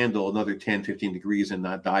able to handle another 10, 15 degrees and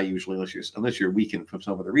not die usually, unless you're weakened from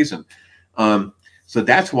some other reason. So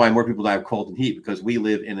that's why more people die of cold and heat, because we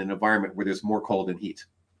live in an environment where there's more cold and heat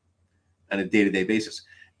on a day-to-day basis.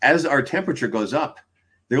 As our temperature goes up,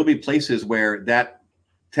 there will be places where that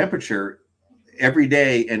temperature every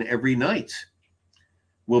day and every night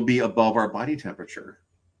will be above our body temperature,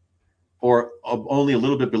 or only a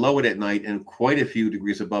little bit below it at night and quite a few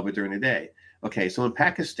degrees above it during the day. Okay, so in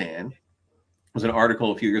Pakistan, there was an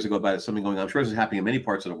article a few years ago about something going on. I'm sure this is happening in many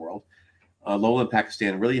parts of the world. Lowland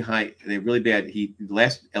Pakistan, really high, they had really bad heat. The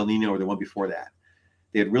last El Nino or the one before that,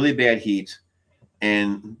 they had really bad heat,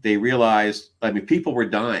 and they realized, I mean, people were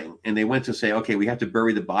dying, and they went to say, okay, we have to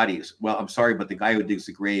bury the bodies. Well, I'm sorry, but the guy who digs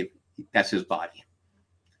the grave, that's his body.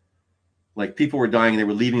 Like, people were dying, and they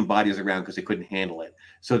were leaving bodies around because they couldn't handle it.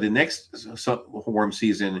 So the next warm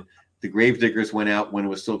season, the grave diggers went out when it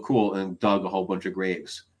was still cool and dug a whole bunch of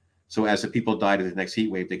graves. So as the people died of the next heat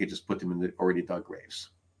wave, they could just put them in the already dug graves.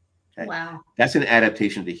 Okay? Wow. That's an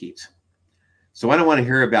adaptation to heat. So I don't want to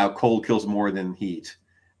hear about cold kills more than heat,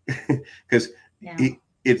 because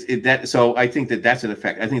so I think that's an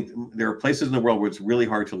effect. I think there are places in the world where it's really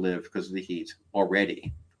hard to live because of the heat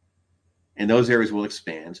already, and those areas will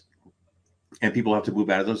expand, and people have to move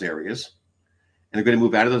out of those areas. And they're going to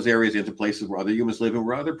move out of those areas into places where other humans live and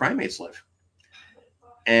where other primates live.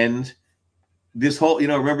 And this whole,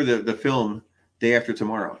 remember the film Day After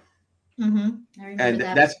Tomorrow? Mm-hmm. And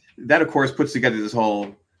that, of course, puts together this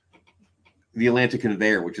whole, the Atlantic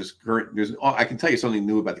conveyor, which is current. I can tell you something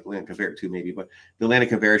new about the Atlantic conveyor too, maybe, but the Atlantic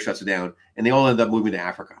conveyor shuts down, and they all end up moving to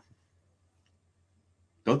Africa.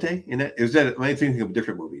 Don't they? I think of a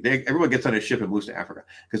different movie. Everyone gets on a ship and moves to Africa,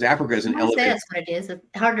 because Africa is an elevated. That's what it is. It's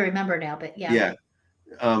hard to remember now, but yeah.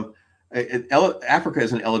 Yeah. Africa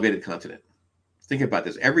is an elevated continent. Think about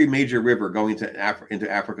this. Every major river going into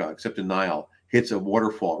Africa, except the Nile, hits a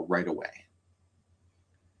waterfall right away.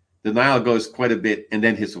 The Nile goes quite a bit and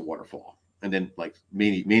then hits a waterfall, and then like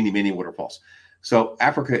many waterfalls. So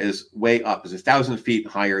Africa is way up. It's 1,000 feet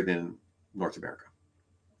higher than North America,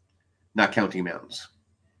 not counting mountains.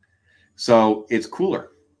 So it's cooler,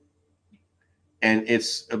 and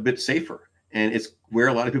it's a bit safer, and it's where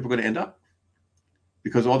a lot of people are going to end up,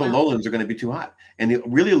 because all the lowlands are going to be too hot, and the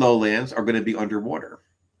really low lands are going to be underwater.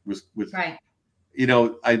 Right.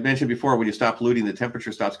 I mentioned before, when you stop polluting, the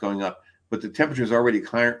temperature stops going up, but the temperature is already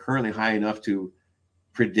currently high enough to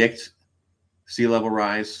predict sea level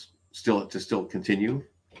rise still continue.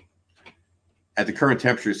 At the current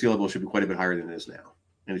temperature, sea level should be quite a bit higher than it is now,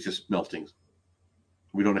 and it's just melting.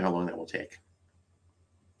 We don't know how long that will take.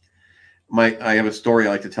 I have a story I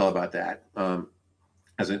like to tell about that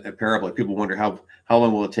as a parable. People wonder how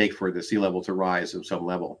long will it take for the sea level to rise at some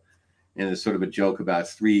level, and it's sort of a joke about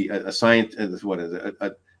a scientist,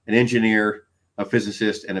 an engineer, a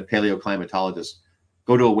physicist, and a paleoclimatologist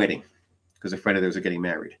go to a wedding because a friend of theirs are getting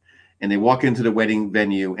married, and they walk into the wedding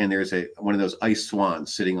venue, and there's one of those ice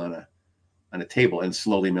swans sitting on a table and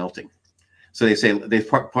slowly melting. So they say they're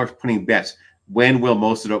putting bets. When will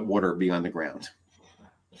most of the water be on the ground?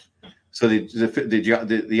 So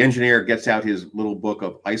the engineer gets out his little book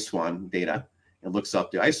of ice swan data and looks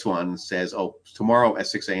up the ice swan and says, oh, tomorrow at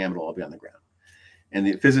 6 a.m. it'll all be on the ground. And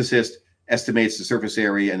the physicist estimates the surface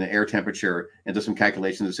area and the air temperature and does some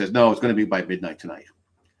calculations and says, no, it's going to be by midnight tonight.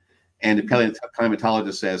 And the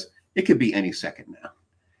paleoclimatologist says, it could be any second now.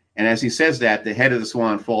 And as he says that, the head of the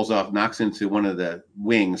swan falls off, knocks into one of the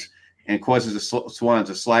wings, and causes the swan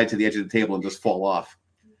to slide to the edge of the table and just fall off.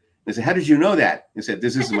 They said, how did you know that? He said,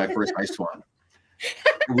 this is my first ice swan.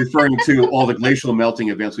 Referring to all the glacial melting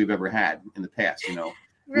events we've ever had in the past.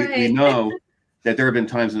 Right. We know that there have been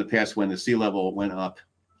times in the past when the sea level went up,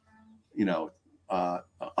 a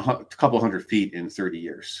couple hundred feet in 30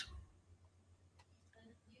 years.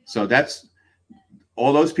 So that's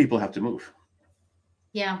all those people have to move.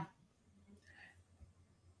 Yeah.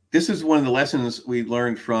 This is one of the lessons we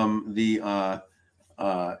learned from the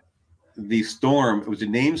storm. It was a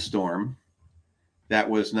named storm that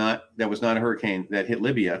was not a hurricane that hit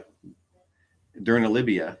Libya during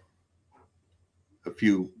Libya a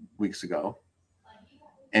few weeks ago.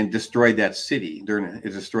 and destroyed that city. It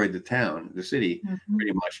destroyed the town, the city, Mm-hmm.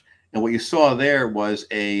 pretty much. And what you saw there was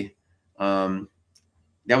that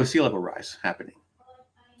was sea level rise happening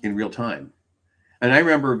in real time. And I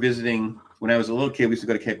remember visiting, when I was a little kid, we used to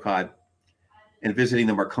go to Cape Cod and visiting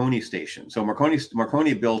the Marconi station. So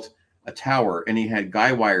Marconi built a tower, and he had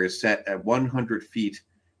guy wires set at 100 feet.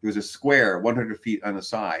 There was a square 100 feet on the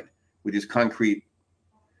side with these concrete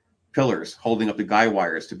pillars holding up the guy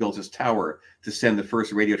wires to build this tower to send the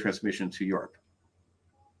first radio transmission to Europe.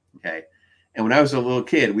 Okay. And when I was a little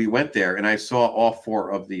kid, we went there and I saw all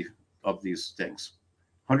four of these things,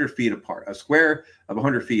 100 feet apart, a square of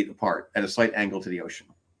 100 feet apart at a slight angle to the ocean.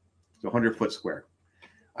 So 100-foot square.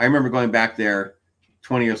 I remember going back there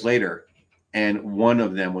 20 years later, and one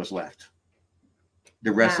of them was left.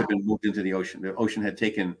 The rest had been moved into the ocean. The ocean had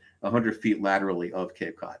taken 100 feet laterally of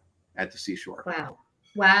Cape Cod at the seashore. Wow.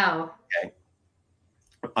 Wow. Okay.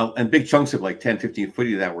 And big chunks of like 10, 15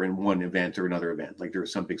 foot of that were in one event or another event. Like there were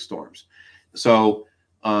some big storms. So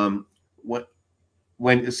when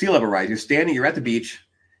the sea level rise, you're at the beach,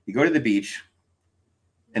 you go to the beach,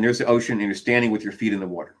 and there's the ocean, and you're standing with your feet in the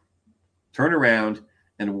water. Turn around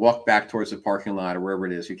and walk back towards the parking lot or wherever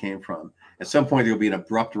it is you came from. At some point, there'll be an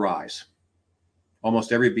abrupt rise.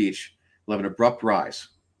 Almost every beach will have an abrupt rise.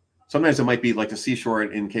 Sometimes it might be like the seashore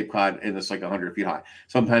in Cape Cod, and it's like 100 feet high.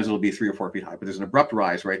 Sometimes it'll be 3 or 4 feet high, but there's an abrupt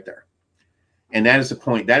rise right there. And that is the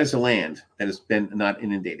point. That is the land that has been not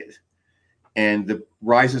inundated. And the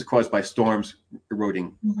rise is caused by storms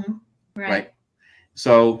eroding. Mm-hmm. Right.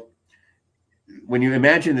 So when you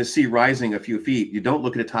imagine the sea rising a few feet, you don't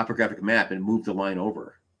look at a topographic map and move the line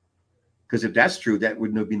over. Because if that's true, that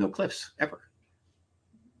would be no cliffs ever.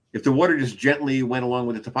 If the water just gently went along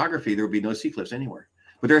with the topography, there would be no sea cliffs anywhere.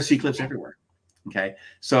 But there are sea cliffs everywhere. Okay.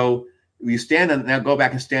 So you stand on, now go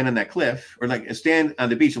back and stand on that cliff, or like stand on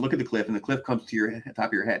the beach and look at the cliff, and the cliff comes to your top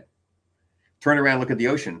of your head. Turn around, look at the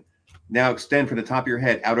ocean. Now extend from the top of your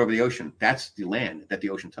head out over the ocean. That's the land that the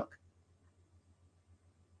ocean took.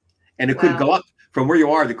 And it could go up from where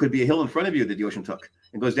you are. There could be a hill in front of you that the ocean took,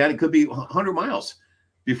 and goes down. It could be 100 miles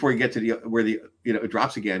before you get to where it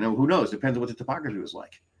drops again. Now, who knows? Depends on what the topography was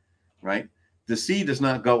like, right? The sea does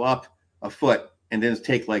not go up a foot and then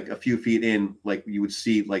take like a few feet in, like you would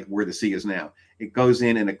see like where the sea is now. It goes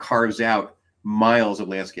in and it carves out miles of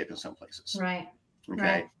landscape in some places. Right. Okay.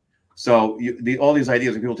 Right. So all these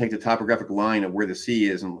ideas, when people take the topographic line of where the sea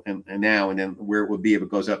is and now and then where it would be if it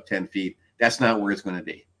goes up 10 feet, that's not where it's going to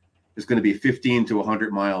be. It's going to be 15 to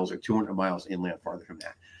 100 miles or 200 miles inland farther from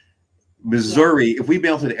that. Missouri, if we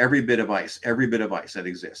melted every bit of ice that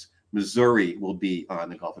exists, Missouri will be on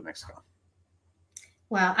the Gulf of Mexico.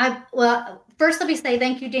 Wow. Well, first let me say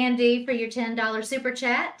thank you, Dan D, for your $10 super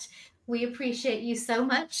chat. We appreciate you so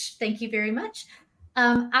much. Thank you very much.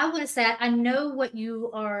 I would have said, I know what you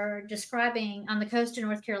are describing on the coast of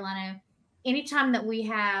North Carolina. Anytime that we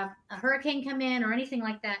have a hurricane come in or anything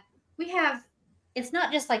like that, it's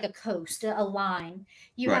not just like a coast, a line.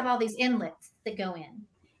 You have all these inlets that go in.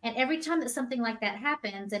 And every time that something like that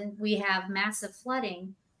happens and we have massive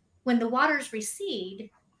flooding, when the waters recede,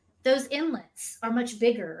 those inlets are much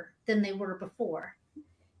bigger than they were before.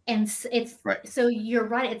 And it's so you're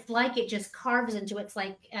right. It's like it just carves into it's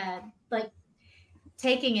like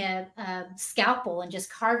taking a scalpel and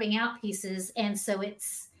just carving out pieces. And so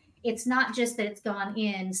it's not just that it's gone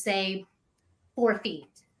in, say, 4 feet.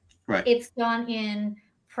 Right. It's gone in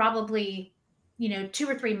probably, 2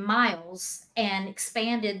 or 3 miles and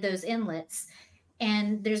expanded those inlets.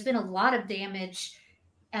 And there's been a lot of damage,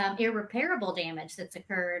 irreparable damage that's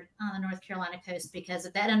occurred on the North Carolina coast because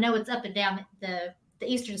of that. I know it's up and down the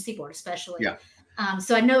eastern seaboard, especially. Yeah.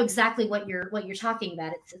 So I know exactly what you're talking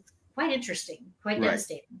about. It's quite interesting, quite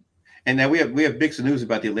devastating. And now we have big news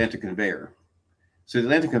about the Atlantic Conveyor. So the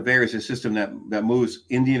Atlantic Conveyor is a system that moves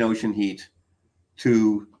Indian Ocean heat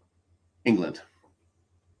to England,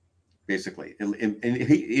 basically. And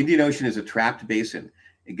Indian Ocean is a trapped basin.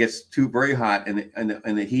 It gets too very hot,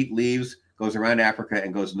 and the heat leaves, goes around Africa,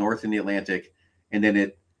 and goes north in the Atlantic, and then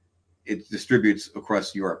it distributes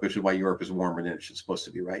across Europe, which is why Europe is warmer than it's supposed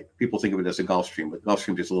to be, right? People think of it as a Gulf Stream, but the Gulf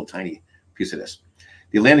Stream is just a little tiny piece of this.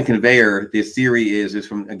 The Atlantic Conveyor, the theory is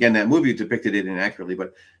from, again, that movie depicted it inaccurately,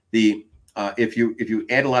 but if you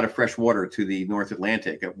add a lot of fresh water to the North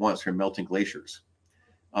Atlantic at once from melting glaciers,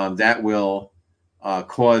 that will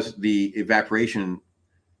cause the evaporation.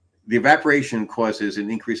 The evaporation causes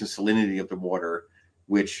an increase in salinity of the water,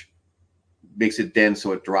 which makes it dense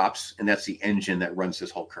so it drops, and that's the engine that runs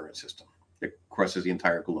this whole current system that crosses the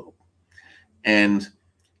entire globe. And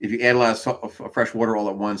if you add a lot of fresh water all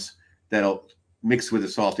at once, that'll mix with the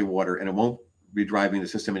salty water, and it won't be driving the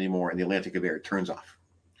system anymore, and the Atlantic Conveyor turns off.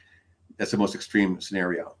 That's the most extreme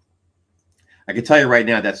scenario. I can tell you right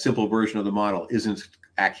now that simple version of the model isn't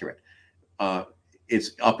accurate.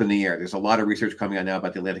 It's up in the air. There's a lot of research coming out now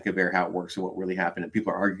about the Atlantic conveyor, how it works and what really happened, and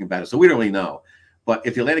people are arguing about it. So we don't really know. But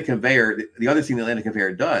if the Atlantic conveyor, the other thing the Atlantic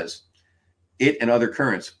conveyor does, it and other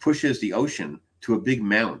currents pushes the ocean to a big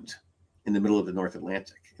mound in the middle of the North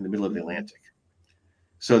Atlantic, in the middle of the Atlantic.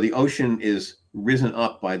 So the ocean is risen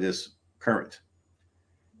up by this current.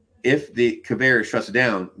 If the conveyor shuts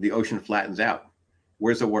down, the ocean flattens out.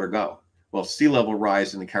 Where's the water go? Well, sea level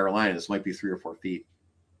rise in the Carolinas might be 3 or 4 feet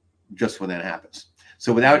just when that happens.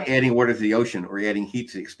 So without adding water to the ocean or adding heat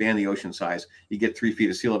to expand the ocean size, you get 3 feet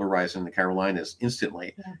of sea level rise in the Carolinas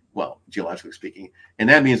instantly, well, geologically speaking. And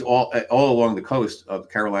that means all along the coast of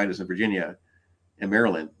Carolinas and Virginia and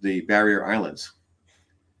Maryland, the barrier islands.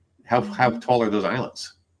 How tall are those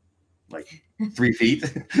islands? Like 3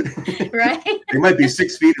 feet? Right. They might be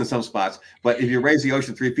 6 feet in some spots, but if you raise the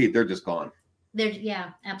ocean 3 feet, they're just gone.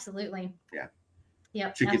 Yeah, absolutely. Yeah.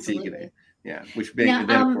 Yep, absolutely. Yeah, which then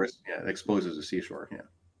of course, exposes the seashore. Yeah.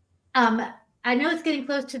 I know it's getting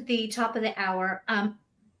close to the top of the hour.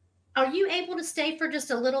 Are you able to stay for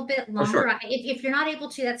just a little bit longer? Sure. If you're not able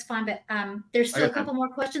to, that's fine. But there's still a couple more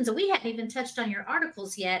questions, and we hadn't even touched on your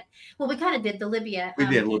articles yet. Well, we kind of did the Libya. We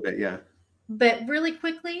did a little bit, yeah. But really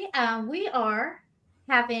quickly, we are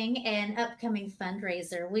having an upcoming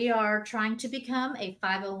fundraiser. We are trying to become a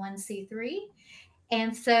 501c3.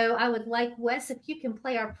 And so I would like, Wes, if you can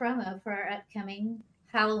play our promo for our upcoming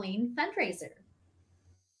Halloween fundraiser.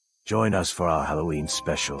 Join us for our Halloween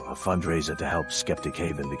special, a fundraiser to help Skeptic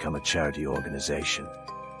Haven become a charity organization.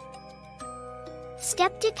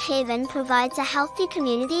 Skeptic Haven provides a healthy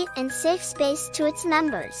community and safe space to its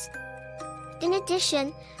members. In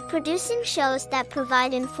addition, producing shows that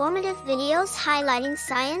provide informative videos highlighting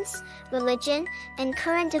science, religion, and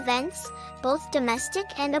current events, both domestic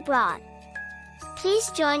and abroad. Please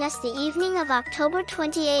join us the evening of October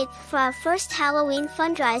 28th for our first Halloween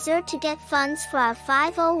fundraiser to get funds for our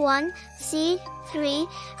 501c3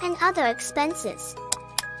 and other expenses.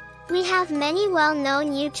 We have many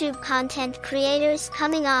well-known YouTube content creators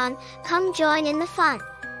coming on. Come join in the fun.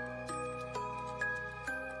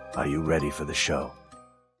 Are you ready for the show?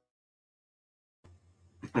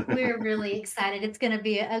 We're really excited. It's going to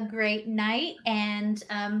be a great night, and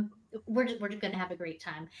we're going to have a great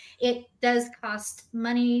time. It does cost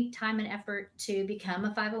money, time, and effort to become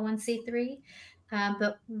a 501c3,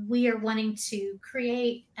 but we are wanting to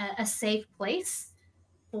create a safe place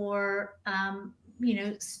for,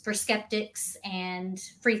 for skeptics and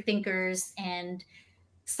free thinkers and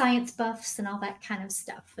science buffs and all that kind of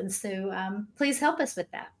stuff. And so please help us with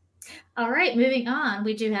that. All right, moving on.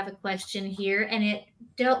 We do have a question here, and it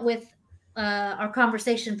dealt with our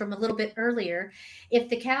conversation from a little bit earlier. If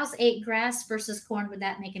the cows ate grass versus corn, would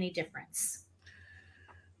that make any difference?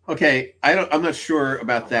 Okay, I'm not sure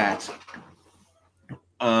about that.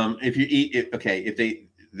 If you eat it, okay,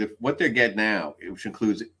 what they get now, which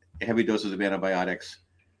includes heavy doses of antibiotics,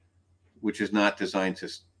 which is not designed to,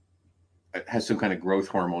 has some kind of growth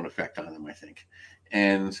hormone effect on them, I think.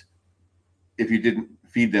 And if you didn't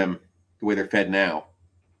feed them the way they're fed now,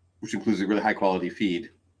 which includes a really high quality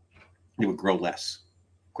feed, they would grow less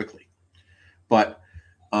quickly. But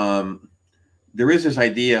there is this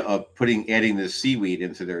idea of adding the seaweed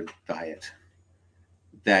into their diet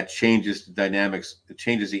that changes the dynamics, it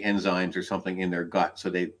changes the enzymes or something in their gut,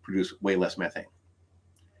 so they produce way less methane.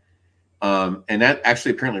 And that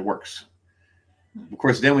actually apparently works. Of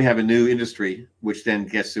course, then we have a new industry, which then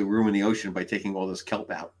gets to ruin the ocean by taking all this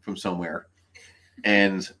kelp out from somewhere.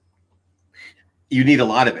 And you need a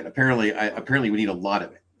lot of it. Apparently we need a lot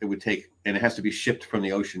of it. It would take, and it has to be shipped from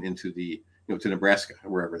the ocean into the, to Nebraska,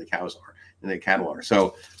 wherever the cows are and the cattle are.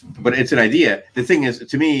 So, but it's an idea. The thing is,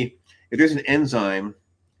 to me, if there's an enzyme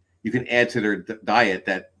you can add to their diet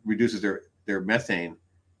that reduces their methane,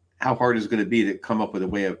 how hard is it going to be to come up with a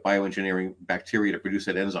way of bioengineering bacteria to produce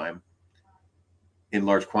that enzyme in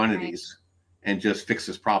large quantities and just fix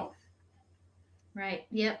this problem? Right.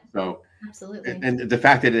 Yep. So absolutely. And the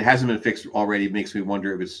fact that it hasn't been fixed already makes me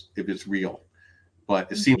wonder if it's real. But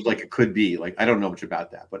it seems like it could be. Like, I don't know much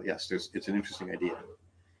about that, but yes, it's an interesting idea.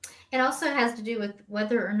 It also has to do with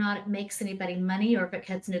whether or not it makes anybody money or if it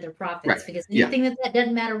cuts into their profits. Right. Because anything that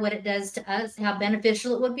doesn't matter what it does to us, how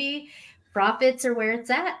beneficial it would be, profits are where it's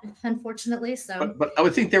at, unfortunately. So, but I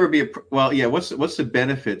would think there would be what's the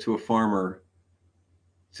benefit to a farmer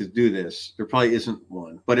to do this? There probably isn't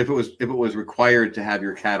one. But if it was required to have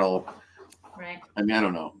your cattle, right? I mean, I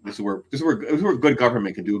don't know. This is where good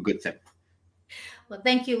government can do a good thing. Well,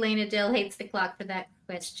 thank you, Lena Dill Hates the Clock, for that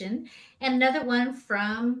question. And another one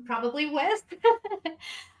from probably Wes.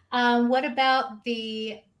 What about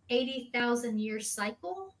the 80,000 year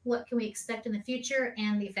cycle? What can we expect in the future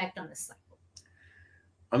and the effect on this cycle?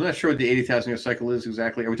 I'm not sure what the 80,000 year cycle is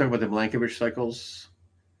exactly. Are we talking about the Milankovitch cycles?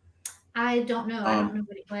 I don't know. I don't know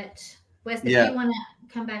what. Wes, yeah. if you want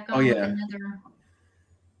to come back on with another.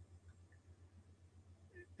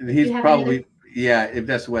 He's probably, if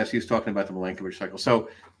that's Wes, he's talking about the Milankovitch cycle. So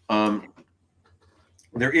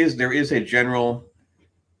there is a general,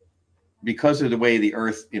 because of the way the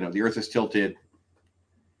Earth, the Earth is tilted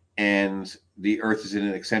and the Earth is in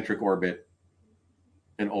an eccentric orbit,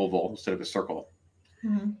 an oval instead of a circle.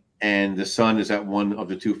 Mm-hmm. And the sun is at one of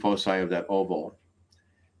the two foci of that oval.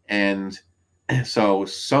 And so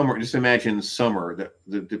summer, just imagine summer,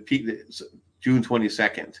 the peak, June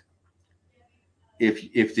 22nd.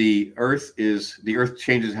 If the Earth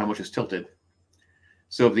changes how much it's tilted.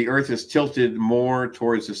 So if the Earth is tilted more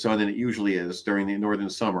towards the sun than it usually is during the northern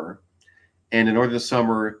summer, and the northern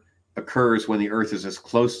summer occurs when the Earth is as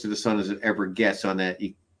close to the sun as it ever gets on that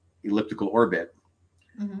elliptical orbit,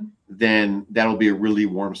 mm-hmm. then that'll be a really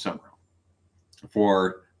warm summer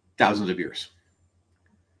for thousands of years.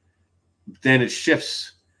 Then it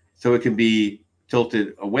shifts so it can be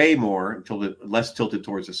tilted away more, less tilted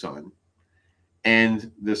towards the sun.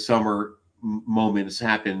 And the summer moments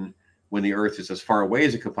happen when the Earth is as far away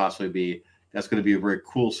as it could possibly be. That's going to be a very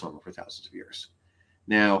cool summer for thousands of years.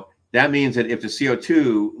 Now, that means that if the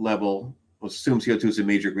CO2 level, let's assume CO2 is a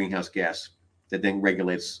major greenhouse gas that then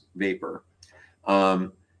regulates vapor.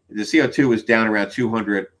 The CO2 is down around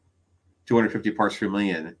 250 parts per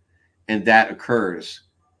million, and that occurs,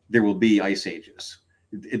 there will be ice ages.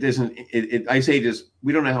 Ice ages,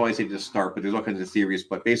 we don't know how ice ages start, but there's all kinds of theories.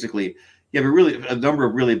 But basically, you have a number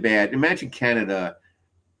of really bad, imagine Canada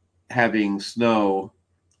having snow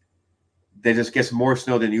that just gets more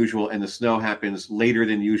snow than usual, and the snow happens later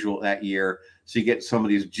than usual that year. So you get some of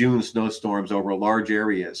these June snowstorms over large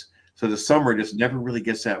areas. So the summer just never really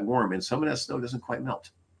gets that warm, and some of that snow doesn't quite melt.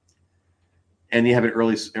 And you have an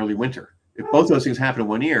early winter. If both those things happen in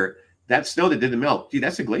 1 year, that snow that didn't melt,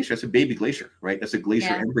 that's a glacier. That's a baby glacier, right? That's a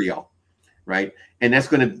glacier embryo, right? And that's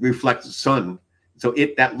going to reflect the sun. So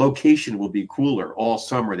that location will be cooler all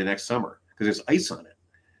summer the next summer because there's ice on it.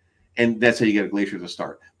 And that's how you get a glacier to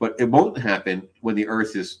start. But it won't happen when the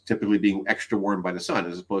Earth is typically being extra warmed by the sun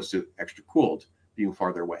as opposed to extra cooled, being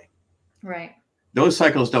farther away. Right. Those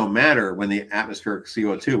cycles don't matter when the atmospheric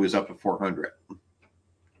CO2 is up to 400.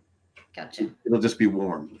 Gotcha. It'll just be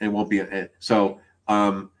warm. It won't be. So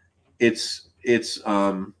so that's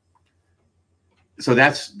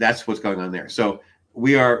what's going on there. So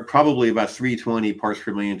we are probably about 320 parts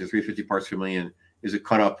per million to 350 parts per million is a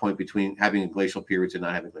cutoff point between having glacial periods and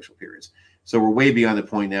not having glacial periods. So we're way beyond the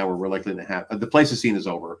point now where we're likely to have the Pleistocene is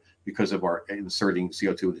over because of our inserting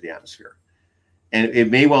CO2 into the atmosphere. And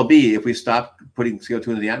it may well be if we stop putting CO2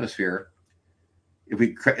 into the atmosphere, if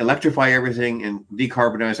we electrify everything and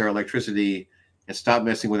decarbonize our electricity and stop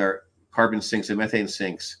messing with our carbon sinks and methane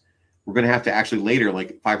sinks, we're going to have to actually later,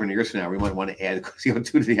 like 500 years from now, we might want to add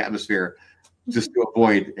CO2 to the atmosphere just to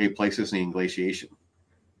avoid a Pleistocene glaciation.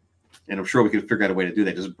 And I'm sure we could figure out a way to do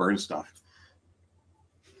that, just burn stuff.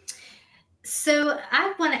 So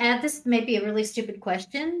I want to add, this may be a really stupid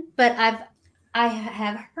question, but I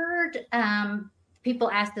have heard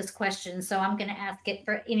people ask this question, so I'm going to ask it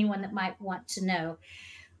for anyone that might want to know.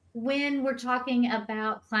 When we're talking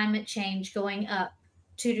about climate change going up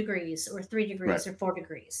 2 degrees or 3 degrees or 4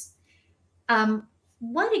 degrees,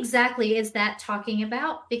 what exactly is that talking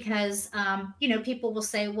about? Because, people will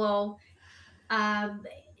say, well,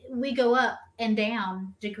 we go up and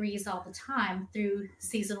down degrees all the time through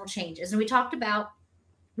seasonal changes. And we talked about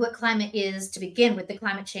what climate is to begin with, the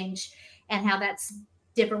climate change, and how that's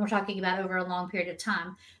different. We're talking about over a long period of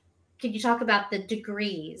time. Could you talk about the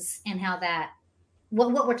degrees and how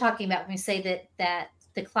what we're talking about when we say that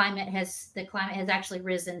the climate has actually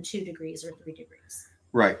risen 2 degrees or 3 degrees?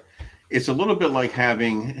 Right. It's a little bit like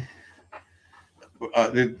having,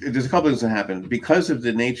 there's a couple of things that happen because of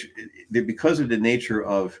the nature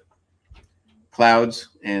of clouds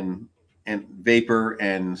and vapor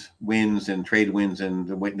and winds and trade winds and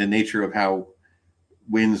the nature of how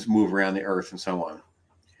winds move around the Earth and so on.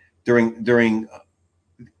 There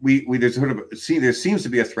seems to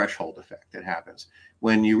be a threshold effect that happens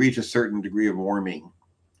when you reach a certain degree of warming.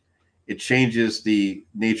 It changes the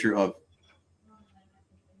nature of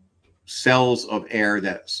cells of air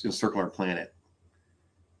that encircle our planet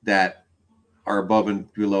that are above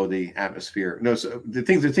and below the atmosphere. No, so the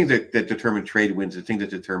things that determine trade winds, the things that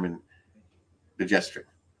determine the jet stream.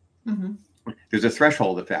 Mm-hmm. There's a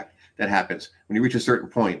threshold effect that happens when you reach a certain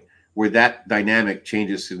point where that dynamic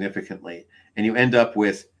changes significantly, and you end up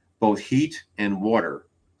with both heat and water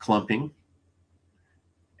clumping.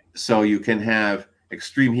 So you can have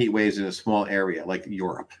extreme heat waves in a small area, like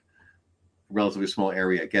Europe, a relatively small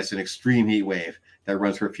area, gets an extreme heat wave that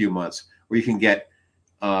runs for a few months, or you can get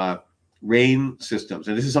rain systems.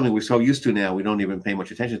 And this is something we're so used to now, we don't even pay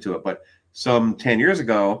much attention to it. But some 10 years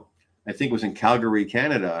ago, I think it was in Calgary,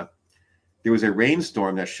 Canada, there was a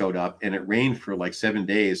rainstorm that showed up, and it rained for like 7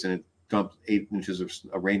 days, and it dumped 8 inches of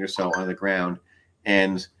rain or so on the ground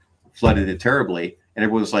and flooded it terribly. And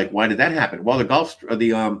everyone was like, why did that happen? Well,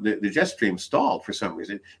 the jet stream stalled for some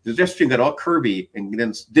reason. The jet stream got all curvy and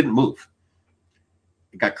then didn't move.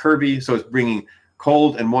 It got curvy, so it's bringing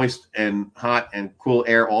cold and moist and hot and cool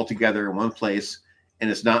air all together in one place, and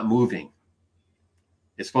it's not moving.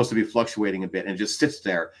 It's supposed to be fluctuating a bit, and it just sits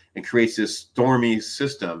there and creates this stormy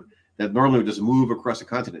system that normally would just move across the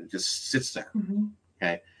continent. It just sits there. Mm-hmm.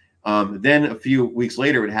 Okay. Then a few weeks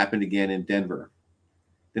later, it happened again in Denver.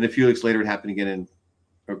 Then a few weeks later, it happened again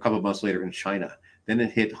or a couple of months later in China. Then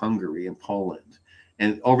it hit Hungary and Poland.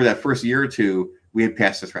 And over that first year or two, we had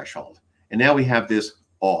passed the threshold. And now we have this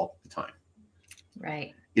all the time.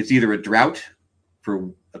 Right. It's either a drought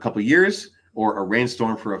for a couple of years or a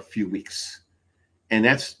rainstorm for a few weeks. And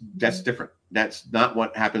that's different. That's not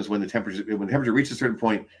what happens when the temperature reaches a certain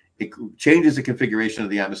point. It changes the configuration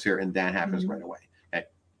of the atmosphere, and that happens right away. Okay?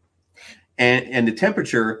 And the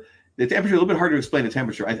temperature a little bit hard to explain the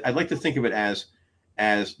temperature. I'd like to think of it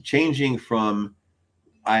as changing from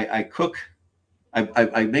I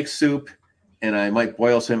make soup, and I might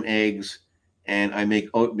boil some eggs, and I make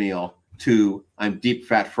oatmeal, to I'm deep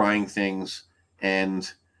fat frying things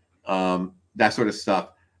and that sort of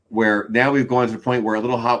stuff, where now we've gone to the point where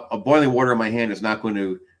a boiling water in my hand is not going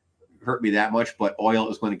to hurt me that much, but oil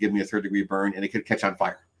is going to give me a 3rd-degree burn, and it could catch on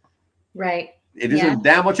fire. Right. It isn't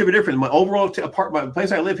that much of a difference. My overall my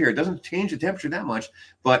place I live here, it doesn't change the temperature that much,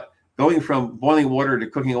 but going from boiling water to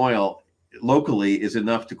cooking oil locally is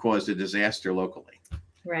enough to cause a disaster locally.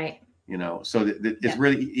 Right. You know, so it's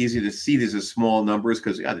really easy to see these as small numbers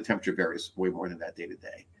because the temperature varies way more than that day to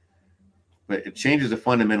day. But it changes the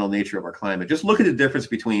fundamental nature of our climate. Just look at the difference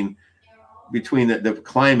between the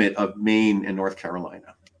climate of Maine and North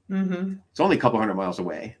Carolina. Mm-hmm. It's only a couple hundred miles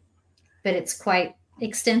away, but it's quite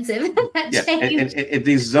extensive. And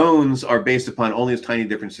these zones are based upon only these tiny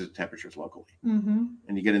differences in temperatures locally, and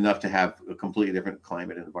you get enough to have a completely different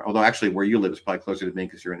climate and environment. Although actually, where you live is probably closer to Maine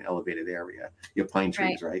because you're in an elevated area. You have pine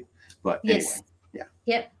trees, right? But yes. Anyway,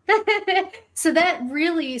 Yep. So that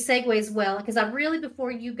really segues well, because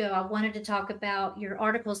before you go, I wanted to talk about your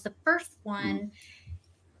articles. The first one,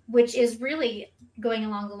 which is really going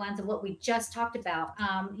along the lines of what we just talked about.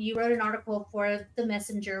 You wrote an article for The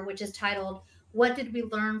Messenger, which is titled, "What Did We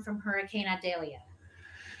Learn from Hurricane Idalia?"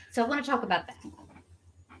 So I want to talk about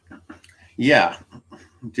that. Yeah.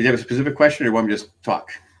 Did you have a specific question, or want me to just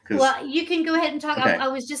talk? Well, you can go ahead and talk. Okay. I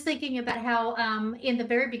was just thinking about how in the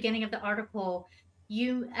very beginning of the article,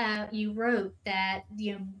 you wrote that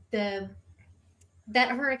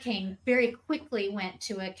that hurricane very quickly went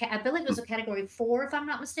to I believe it was a category 4, if I'm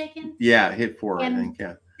not mistaken. Yeah, it hit 4, and I think.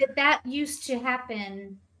 Yeah. That used to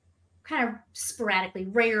happen kind of sporadically,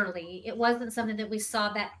 rarely. It wasn't something that we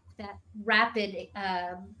saw that rapid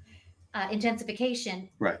intensification.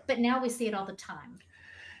 Right. But now we see it all the time.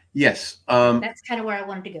 Yes. That's kind of where I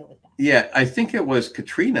wanted to go with that. Yeah, I think it was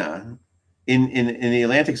Katrina in the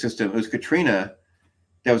Atlantic system. It was Katrina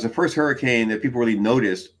that was the first hurricane that people really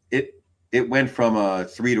noticed. It went from a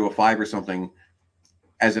 3 to a 5 or something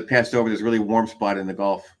as it passed over this really warm spot in the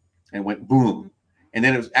Gulf and went boom. And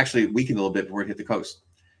then it was actually weakened a little bit before it hit the coast.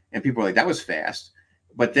 And people were like, that was fast.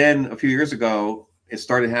 But then a few years ago, it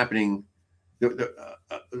started happening.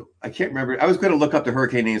 I can't remember. I was going to look up the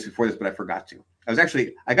hurricane names before this, but I forgot to.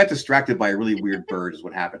 I got distracted by a really weird bird is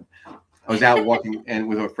what happened. I was out walking and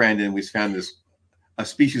with a friend, and we found a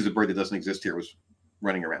species of bird that doesn't exist here was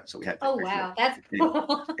running around. So we had to wow, that's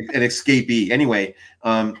cool. An escapee. Anyway,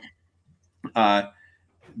 there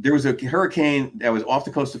was a hurricane that was off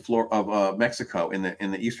the coast of Mexico in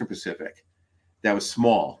the Eastern Pacific that was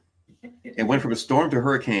small. It went from a storm to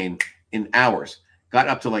hurricane in hours. Got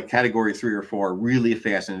up to like category 3 or 4 really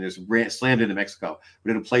fast, and just slammed into Mexico,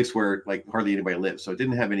 but in a place where like hardly anybody lives. So it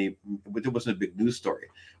didn't have it wasn't a big news story,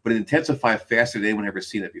 but it intensified faster than anyone ever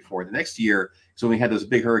seen it before. The next year, so we had those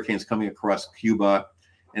big hurricanes coming across Cuba,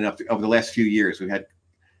 and over the last few years, we had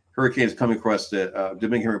hurricanes coming across the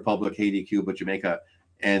Dominican Republic, Haiti, Cuba, Jamaica,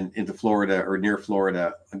 and into Florida or near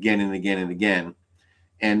Florida again and again and again.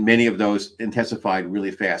 And many of those intensified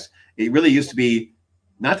really fast. It really used to be,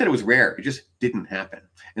 not that it was rare, it just didn't happen.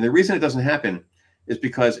 And the reason it doesn't happen is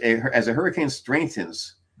because as a hurricane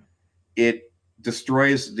strengthens, it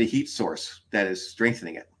destroys the heat source that is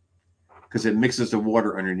strengthening it because it mixes the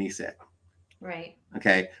water underneath it. Right.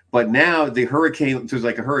 Okay. But now the hurricane, there's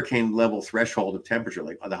like a hurricane level threshold of temperature,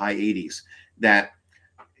 like the high 80s, that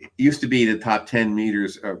used to be the top 10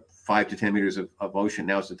 meters or 5 to 10 meters of ocean.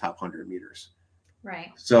 Now it's the top 100 meters.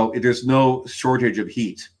 Right. So there's no shortage of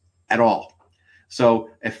heat at all. So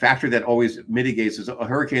a factor that always mitigates is a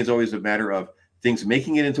hurricane is always a matter of things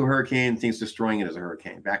making it into a hurricane, things destroying it as a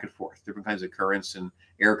hurricane, back and forth, different kinds of currents and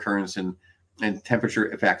air currents and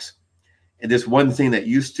temperature effects. And this one thing that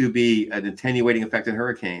used to be an attenuating effect in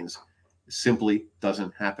hurricanes simply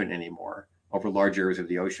doesn't happen anymore over large areas of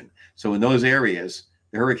the ocean. So in those areas,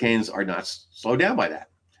 the hurricanes are not slowed down by that.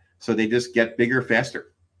 So they just get bigger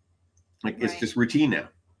faster. Like it's just routine now.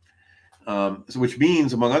 So which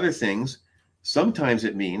means, among other things, sometimes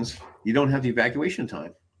it means you don't have the evacuation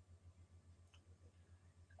time,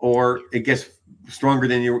 or it gets stronger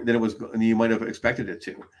than you might have expected it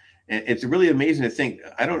to. And it's really amazing to think.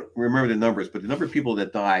 I don't remember the numbers, but the number of people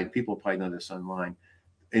that died, people probably know this online,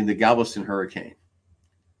 in the Galveston hurricane,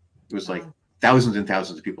 it was like thousands and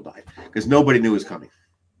thousands of people died because nobody knew it was coming.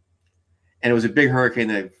 And it was a big hurricane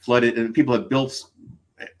that flooded, and people had built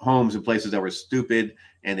homes in places that were stupid,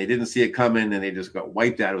 and they didn't see it coming, and they just got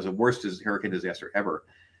wiped out. It was the worst hurricane disaster ever.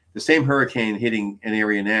 The same hurricane hitting an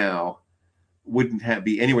area now wouldn't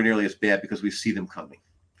be anywhere nearly as bad because we see them coming.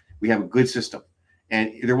 We have a good system.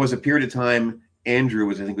 And there was a period of time, Andrew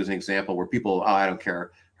was, I think, was an example where people, I don't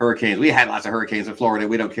care, hurricanes. We had lots of hurricanes in Florida.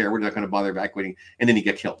 We don't care. We're not going to bother evacuating. And then you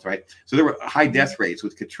get killed, right? So there were high death rates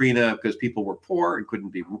with Katrina because people were poor and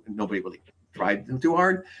nobody really tried too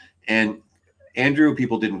hard. And Andrew,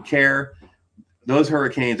 people didn't care. Those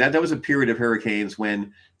hurricanes, that was a period of hurricanes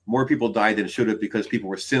when more people died than should have because people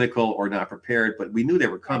were cynical or not prepared, but we knew they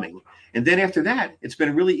were coming. And then after that, it's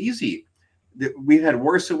been really easy. We've had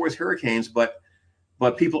worse and worse hurricanes, but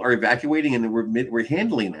people are evacuating and we're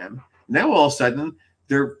handling them. Now all of a sudden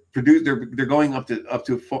they're going up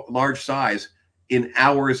to large size in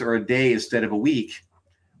hours or a day instead of a week.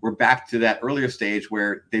 We're back to that earlier stage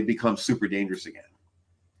where they become super dangerous again.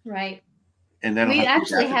 Right. And then we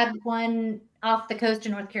actually had one off the coast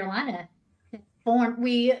of North Carolina.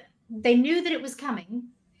 They knew that it was coming.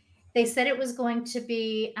 They said it was going to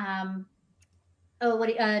be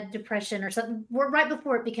depression or something. We're right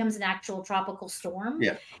before it becomes an actual tropical storm.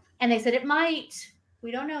 Yeah. And they said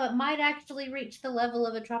we don't know, it might actually reach the level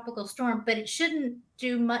of a tropical storm, but it shouldn't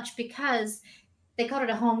do much because they called it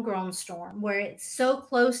a homegrown storm, where it's so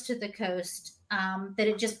close to the coast that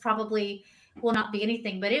it just probably will not be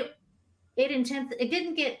anything. But it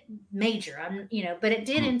didn't get major, but it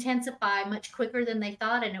did intensify much quicker than they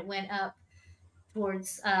thought, and it went up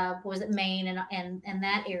towards was it Maine and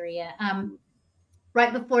that area.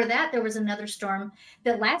 Right before that, there was another storm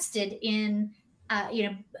that lasted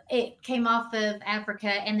it came off of Africa,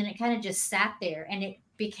 and then it kind of just sat there, and it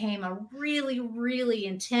became a really, really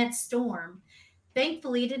intense storm.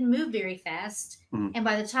 Thankfully, it didn't move very fast, and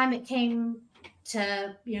by the time it came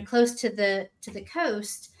to close to the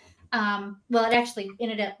coast, it actually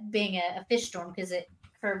ended up being a fish storm because it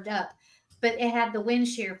curved up. But it had the wind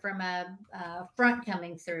shear from a front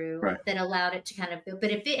coming through that allowed it to kind of go. But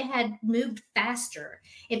if it had moved faster,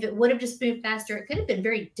 if it would have just moved faster, it could have been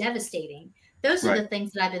very devastating. Those are the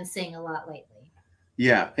things that I've been seeing a lot lately.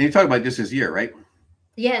 Yeah. And you're talking about just this year, right?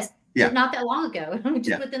 Yes. Yeah. Not that long ago,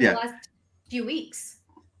 just within the last few weeks.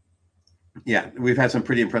 Yeah. We've had some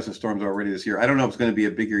pretty impressive storms already this year. I don't know if it's going to be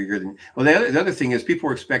a bigger year than. Well, the other thing is people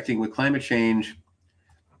were expecting with climate change.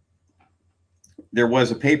 There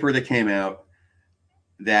was a paper that came out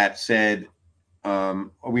that said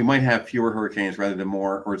we might have fewer hurricanes rather than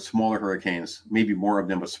more, or smaller hurricanes, maybe more of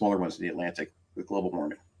them, but smaller ones in the Atlantic with global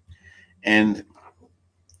warming. And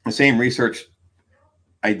the same research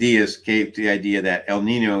ideas gave the idea that El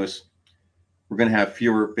Niños, we're going to have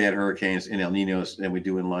fewer bad hurricanes in El Niños than we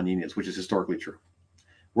do in La Niñas, which is historically true.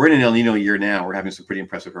 We're in an El Niño year now. We're having some pretty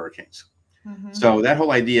impressive hurricanes. So that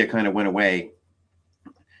whole idea kind of went away.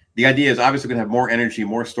 The idea is obviously going to have more energy,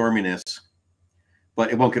 more storminess,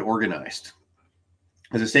 but it won't get organized.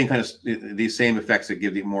 Because these same effects that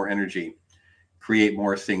give you more energy create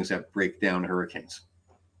more things that break down hurricanes.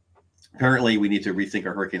 Apparently, we need to rethink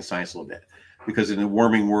our hurricane science a little bit, because in a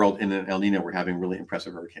warming world, in an El Nino, we're having really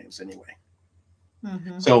impressive hurricanes anyway.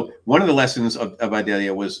 So one of the lessons of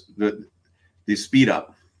Idalia was the speed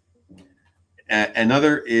up.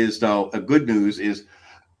 Another is, though, a good news is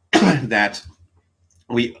that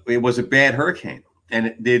it was a bad hurricane and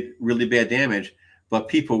it did really bad damage, but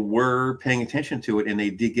people were paying attention to it and they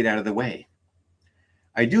did get out of the way.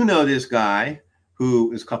 I do know this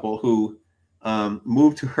couple who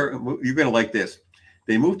moved to her. You're going to like this.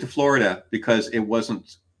 They moved to Florida because it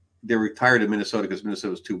wasn't. They were tired of Minnesota because Minnesota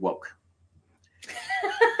was too woke.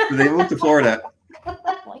 So they moved to Florida. Oh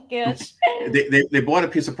my gosh. They bought a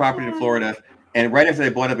piece of property in Florida, and right after they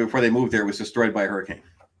bought it, before they moved there, it was destroyed by a hurricane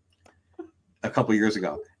a couple years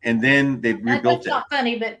ago. And then they rebuilt it. That's not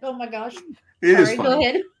funny, but oh my gosh. It Sorry, is funny. go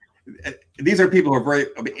ahead. These are people who are very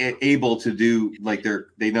able to do, like,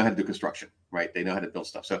 they know how to do construction, right? They know how to build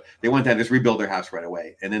stuff. So they went down, just rebuild their house right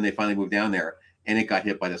away. And then they finally moved down there, and it got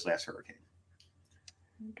hit by this last hurricane.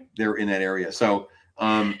 They're in that area. So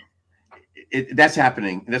that's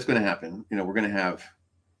happening. That's going to happen. You know, we're going to have,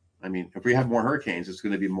 I mean, if we have more hurricanes, it's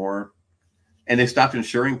going to be more. And they stopped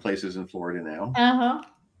insuring places in Florida now. Uh-huh.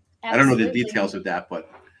 I don't know the details of that, but.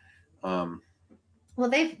 Well,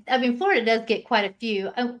 Florida does get quite a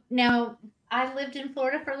few. Now, I lived in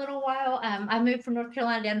Florida for a little while. I moved from North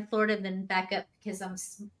Carolina down to Florida and then back up because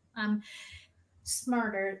I'm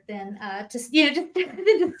smarter than just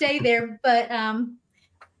to stay there. But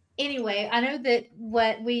anyway, I know that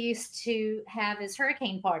what we used to have is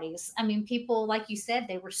hurricane parties. I mean, people, like you said,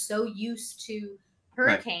 they were so used to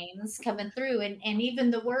hurricanes coming through, and even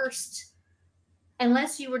the worst,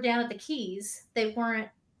 unless you were down at the Keys, they weren't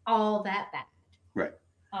all that bad. Right.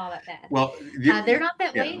 All that bad. Well, they're not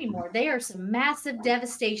that way anymore. They are some massive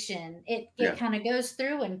devastation. It kind of goes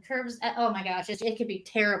through and curves. Oh my gosh, it could be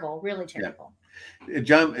terrible, really terrible.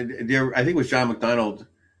 Yeah. I think it was John McDonald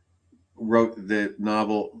wrote the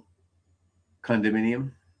novel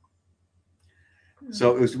Condominium.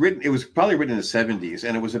 So it was probably written in the 70s,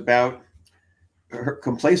 and it was about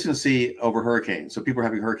complacency over hurricanes. So people were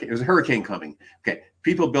having hurricane. It was a hurricane coming. Okay.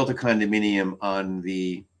 People built a condominium on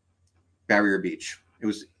the Barrier Beach.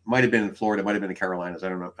 Might have been in Florida, might have been in the Carolinas. I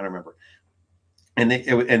don't know. I don't remember.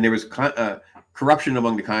 And there was corruption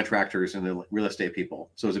among the contractors and the real estate people.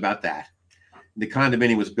 So it was about that. The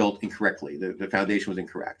condominium was built incorrectly. The foundation was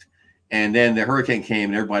incorrect. And then the hurricane came,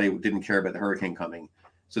 and everybody didn't care about the hurricane coming.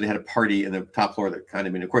 So they had a party in the top floor of the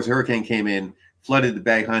condominium. Of course, the hurricane came in, flooded the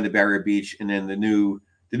behind the Barrier Beach, and then the new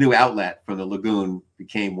outlet from the lagoon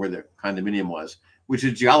became where the condominium was, which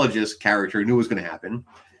a geologist character knew was going to happen.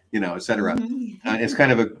 You know, et cetera. It's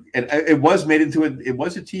kind of it was made into it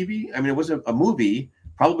was a TV. I mean, it was a movie,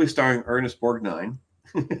 probably starring Ernest Borgnine.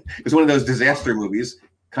 It was one of those disaster movies.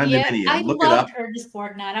 Condominium. Yeah, I look it up. Ernest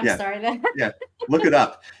Borgnine. I'm sorry that. Yeah, look it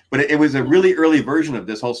up. But it was a really early version of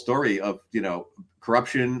this whole story of, you know,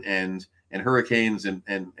 corruption and hurricanes and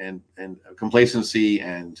complacency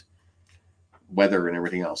and weather and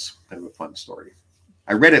everything else. Kind of a fun story.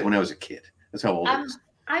 I read it when I was a kid. That's how old it is.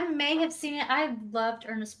 I may have seen it. I loved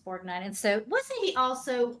Ernest Borgnine. And so wasn't he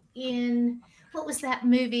also in, what was that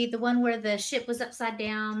movie? The one where the ship was upside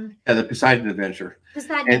down? Yeah, the Poseidon Adventure.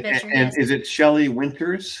 Adventure, and is it Shelley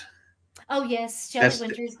Winters? Oh, yes. Shelley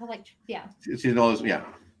Winters. Yeah. She's all those, yeah.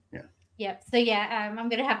 Yep. So, yeah, I'm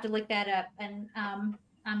going to have to look that up. And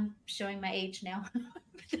I'm showing my age now.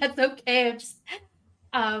 That's okay. I'm just,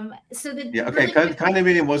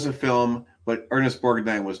 Condominium was a film, but Ernest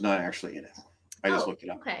Borgnine was not actually in it. I just looked it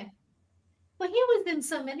up. Okay. Well, he was in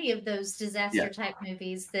so many of those disaster type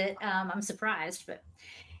movies that I'm surprised. But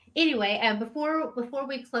anyway, before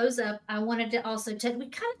we close up, I wanted to also we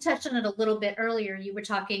kind of touched on it a little bit earlier. You were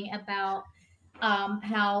talking about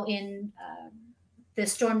how in the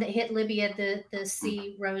storm that hit Libya, the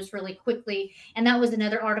sea rose really quickly, and that was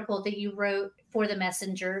another article that you wrote for the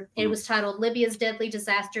Messenger. It was titled "Libya's Deadly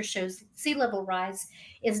Disaster Shows Sea Level Rise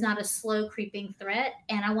is Not a Slow Creeping Threat,"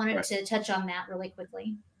 and I wanted to touch on that really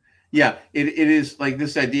quickly. Yeah, it is like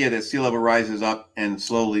this idea that sea level rises up and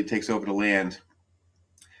slowly takes over the land.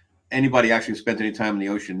 Anybody actually spent any time in the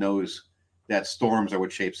ocean knows that storms are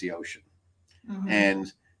what shapes the ocean.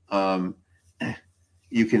 And I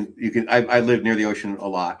live near the ocean a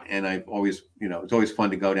lot, and I've always, it's always fun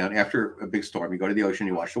to go down after a big storm. You go to the ocean,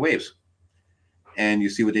 you watch the waves, and you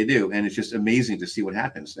see what they do, and it's just amazing to see what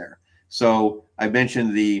happens there. So I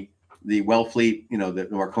mentioned the Wellfleet, the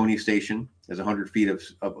Marconi station is 100 feet of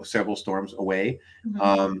several storms away.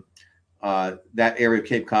 That area of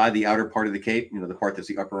Cape Cod, the outer part of the Cape, the part that's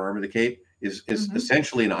the upper arm of the Cape, is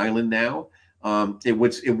essentially an island now. It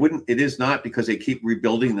is not, because they keep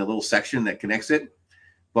rebuilding the little section that connects it.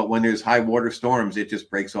 But when there's high water storms, it just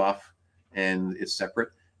breaks off and it's separate.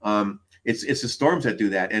 It's the storms that do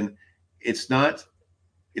that. And it's not,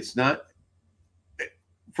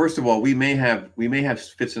 first of all, we may have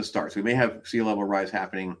fits and starts. We may have sea level rise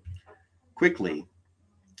happening quickly.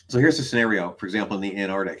 So here's a scenario, for example, in the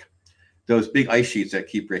Antarctic, those big ice sheets that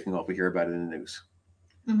keep breaking off, we hear about it in the news,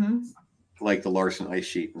 like the Larsen ice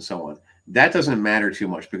sheet and so on. That doesn't matter too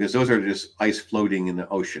much because those are just ice floating in the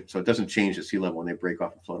ocean. So it doesn't change the sea level when they break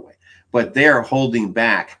off and float away. But they're holding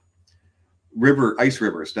back ice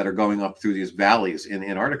rivers that are going up through these valleys in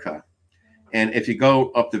Antarctica. And if you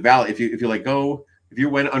go up the valley, if you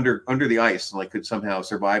went under the ice and like could somehow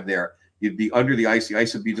survive there, you'd be under the ice. The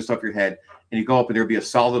ice would be just up your head, and you go up, and there'd be a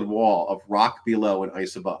solid wall of rock below and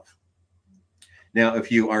ice above. Now,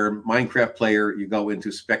 if you are a Minecraft player, you go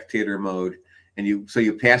into spectator mode, and you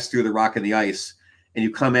pass through the rock and the ice, and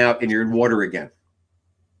you come out, and you're in water again,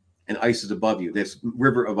 and ice is above you. This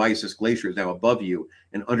river of ice, this glacier, is now above you,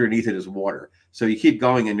 and underneath it is water. So you keep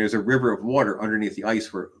going, and there's a river of water underneath the ice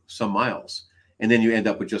for some miles, and then you end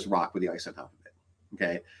up with just rock with the ice on top of it.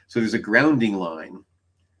 Okay, so there's a grounding line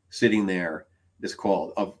sitting there, that's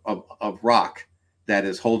called of rock that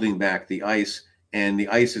is holding back the ice, and the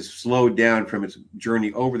ice is slowed down from its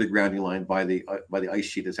journey over the grounding line by the ice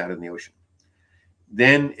sheet that's out in the ocean.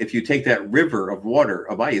 Then, if you take that river of water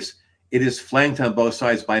of ice, it is flanked on both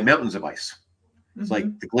sides by mountains of ice. It's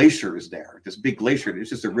like the glacier is there, this big glacier. It's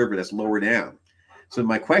just a river that's lower down. So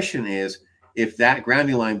my question is, if that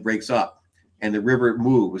grounding line breaks up and the river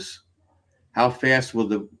moves, how fast will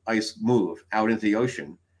the ice move out into the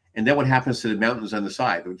ocean? And then what happens to the mountains on the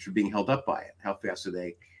side, which are being held up by it? How fast do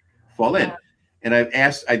they fall in? And I've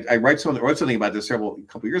asked, I wrote something about this a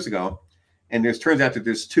couple years ago, and turns out that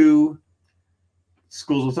there's two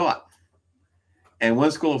schools of thought. And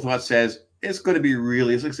one school of thought says it's going to be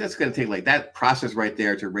it's going to take like that process right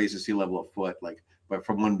there to raise the sea level a foot, but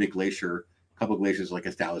from one big glacier, a couple of glaciers, like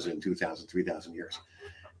 1,000, 2,000, 3,000 years.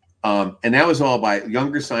 And that was all by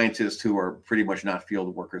younger scientists who are pretty much not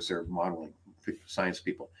field workers or modeling science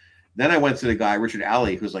people. Then I went to the guy, Richard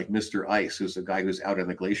Alley, who's like Mr. Ice, who's the guy who's out on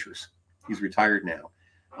the glaciers. He's retired now.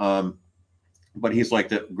 But he's like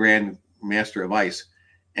the grand master of ice.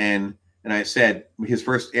 And I said, his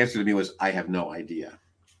first answer to me was, I have no idea.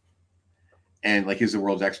 And like, he's the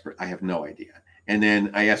world's expert. I have no idea. And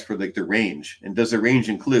then I asked for like the range. And does the range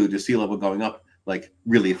include the sea level going up like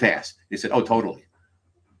really fast? He said, oh, totally.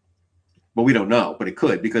 But we don't know, but it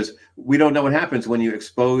could, because we don't know what happens when you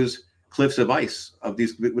expose cliffs of ice of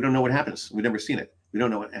these. We don't know what happens. We've never seen it. We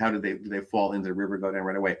don't know how do they fall into the river, go down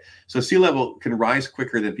right away. So sea level can rise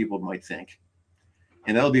quicker than people might think.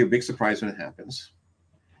 And that'll be a big surprise when it happens.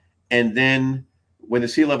 And then when the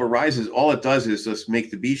sea level rises, all it does is just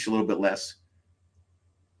make the beach a little bit less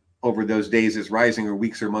over those days it's rising, or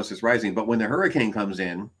weeks or months it's rising. But when the hurricane comes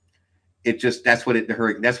in, that's when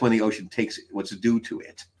the ocean takes what's due to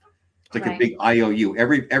it. It's like a big IOU.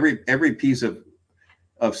 Every piece of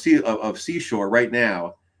seashore right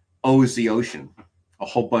now owes the ocean a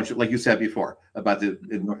whole bunch of, like you said before about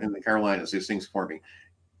in the Carolinas, these things forming.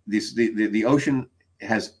 The ocean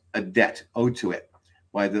has a debt owed to it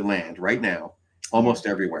by the land right now, almost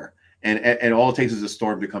everywhere, and all it takes is a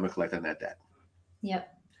storm to come and collect on that debt. Yep.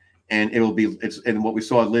 And and what we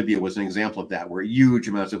saw in Libya was an example of that, where huge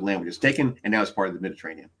amounts of land were just taken, and now it's part of the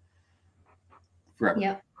Mediterranean forever.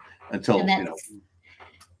 Yep. Until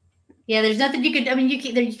yeah, there's nothing you could. I mean,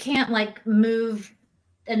 you can't like move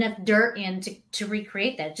enough dirt in to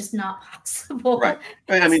recreate that. It's just not possible. Right.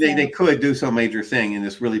 I mean, they could do some major thing in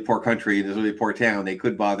this really poor country, in this really poor town. They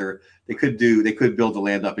could build the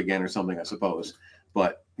land up again or something, I suppose.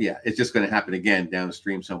 But yeah, it's just going to happen again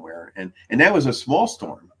downstream somewhere. And that was a small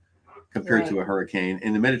storm compared to a hurricane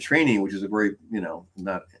in the Mediterranean, which is a very,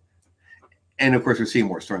 not. And of course, we're seeing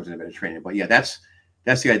more storms in the Mediterranean. But yeah, that's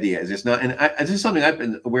the idea. Is it's not, and this is something I've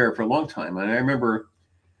been aware of for a long time. And I remember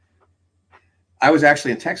I was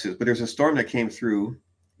actually in Texas, but there's a storm that came through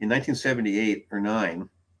in 1978 or 9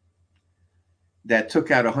 that took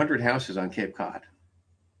out 100 houses on Cape Cod,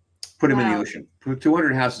 put them in the ocean, put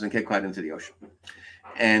 200 houses on Cape Cod into the ocean.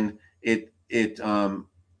 And it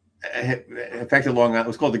affected Long Island. It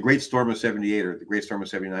was called the Great Storm of 78 or the Great Storm of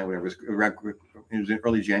 79, whatever. It was in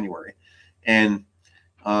early January. And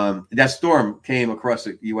that storm came across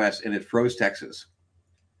the U.S. and it froze Texas.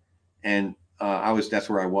 And that's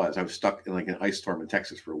where I was. I was stuck in like an ice storm in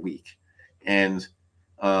Texas for a week. And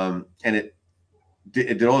it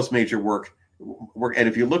did all this major work. And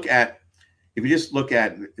if you just look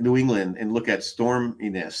at New England and look at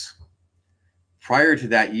storminess, prior to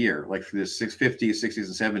that year, like for the 50s, 60s,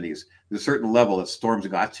 and 70s, there's a certain level that storms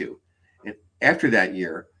got to. And after that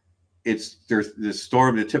year, there's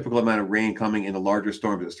the typical amount of rain coming in the larger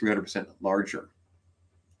storms is 300% larger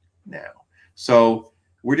now. So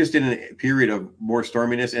we're just in a period of more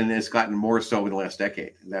storminess, and it's gotten more so in the last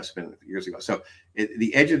decade. That's been years ago. So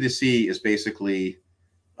the edge of the sea is basically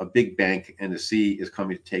a big bank, and the sea is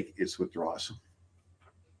coming to take its withdrawals.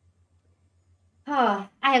 Oh,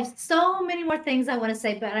 I I have so many more things I want to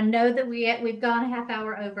say, but I know that we've gone a half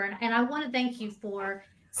hour over, and I want to thank you for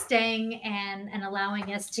staying and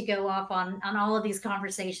allowing us to go off on all of these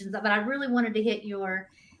conversations. But I really wanted to hit your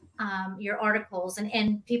articles,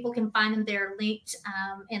 and people can find them. They're linked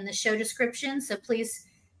in the show description. So please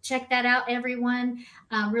check that out, everyone.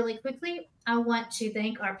 Really quickly, I want to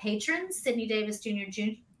thank our patrons, Sidney Davis Jr.,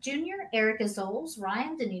 Eric Ozols,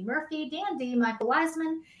 Rion, Denise Murphy, Dan D, Michael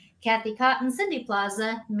Wiseman, Kathy Cotton, Cindy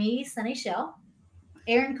Plaza, me, Sunny Shell,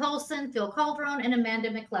 Aaron Coalson, Phil Calderone, and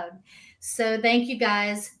Amanda McLeod. So thank you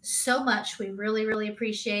guys so much. We really, really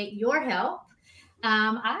appreciate your help.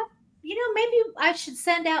 Maybe I should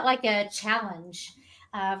send out like a challenge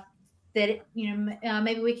that,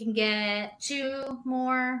 maybe we can get 2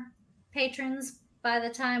 more patrons by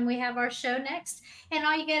the time we have our show next. And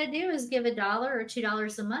all you got to do is give $1 or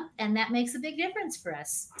 $2 a month, and that makes a big difference for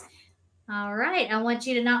us. All right. I want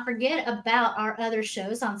you to not forget about our other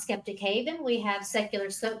shows on Skeptic Haven. We have Secular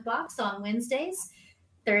Soapbox on Wednesdays,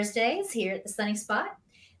 Thursdays here at the Sunny Spot.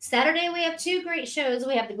 Saturday, we have 2 great shows.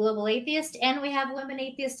 We have The Global Atheist and we have Women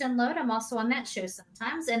Atheist Unload. I'm also on that show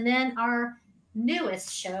sometimes. And then our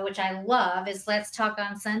newest show, which I love, is Let's Talk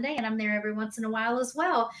on Sunday. And I'm there every once in a while as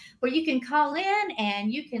well, where you can call in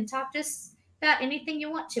and you can talk to us about anything you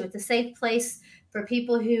want to. It's a safe place for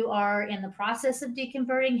people who are in the process of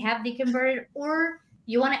deconverting, have deconverted, or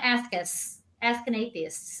you want to ask an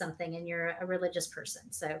atheist something and you're a religious person.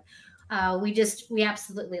 So we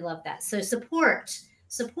absolutely love that. So support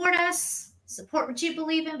us, support what you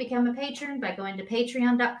believe in, become a patron by going to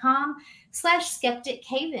patreon.com/Skeptic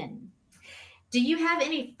Haven. Do you have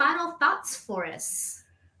any final thoughts for us?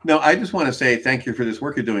 No, I just want to say thank you for this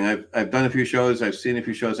work you're doing. I've done a few shows, I've seen a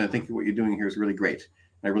few shows, and I think what you're doing here is really great.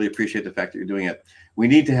 I really appreciate the fact that you're doing it. We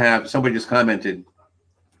need to have, somebody just commented,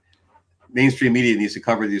 mainstream media needs to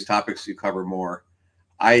cover these topics you cover more.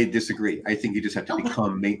 I disagree. I think you just have to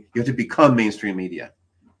become mainstream media.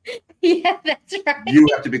 Yeah, that's right. You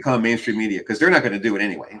have to become mainstream media because they're not going to do it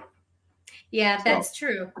anyway. Yeah, that's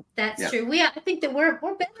true. That's true. I think that we're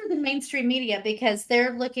better than mainstream media because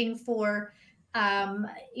they're looking for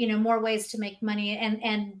more ways to make money,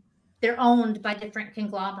 and they're owned by different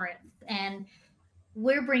conglomerates, and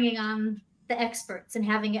we're bringing on the experts and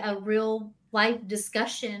having a real life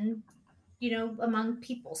discussion, among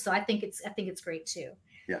people. So I think it's great too.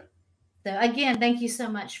 Yeah. So again, thank you so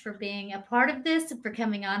much for being a part of this and for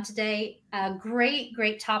coming on today. A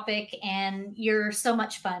great topic, and you're so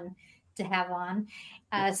much fun to have on.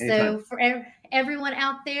 So for everyone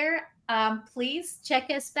out there, please check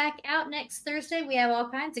us back out next Thursday. We have all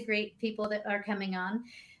kinds of great people that are coming on.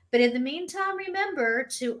 But in the meantime, remember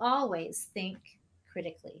to always think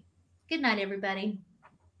critically. Good night, everybody.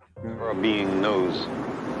 Our being knows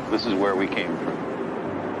this is where we came from.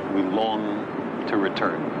 We long to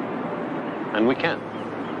return. And we can,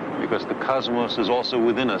 because the cosmos is also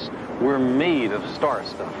within us. We're made of star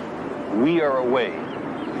stuff. We are a way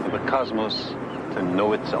for the cosmos to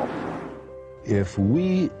know itself. If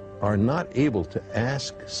we are not able to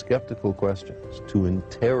ask skeptical questions, to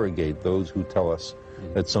interrogate those who tell us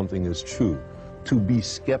that something is true, to be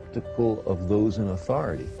skeptical of those in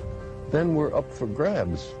authority, then we're up for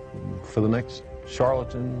grabs for the next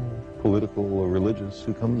charlatan, political or religious,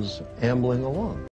 who comes ambling along.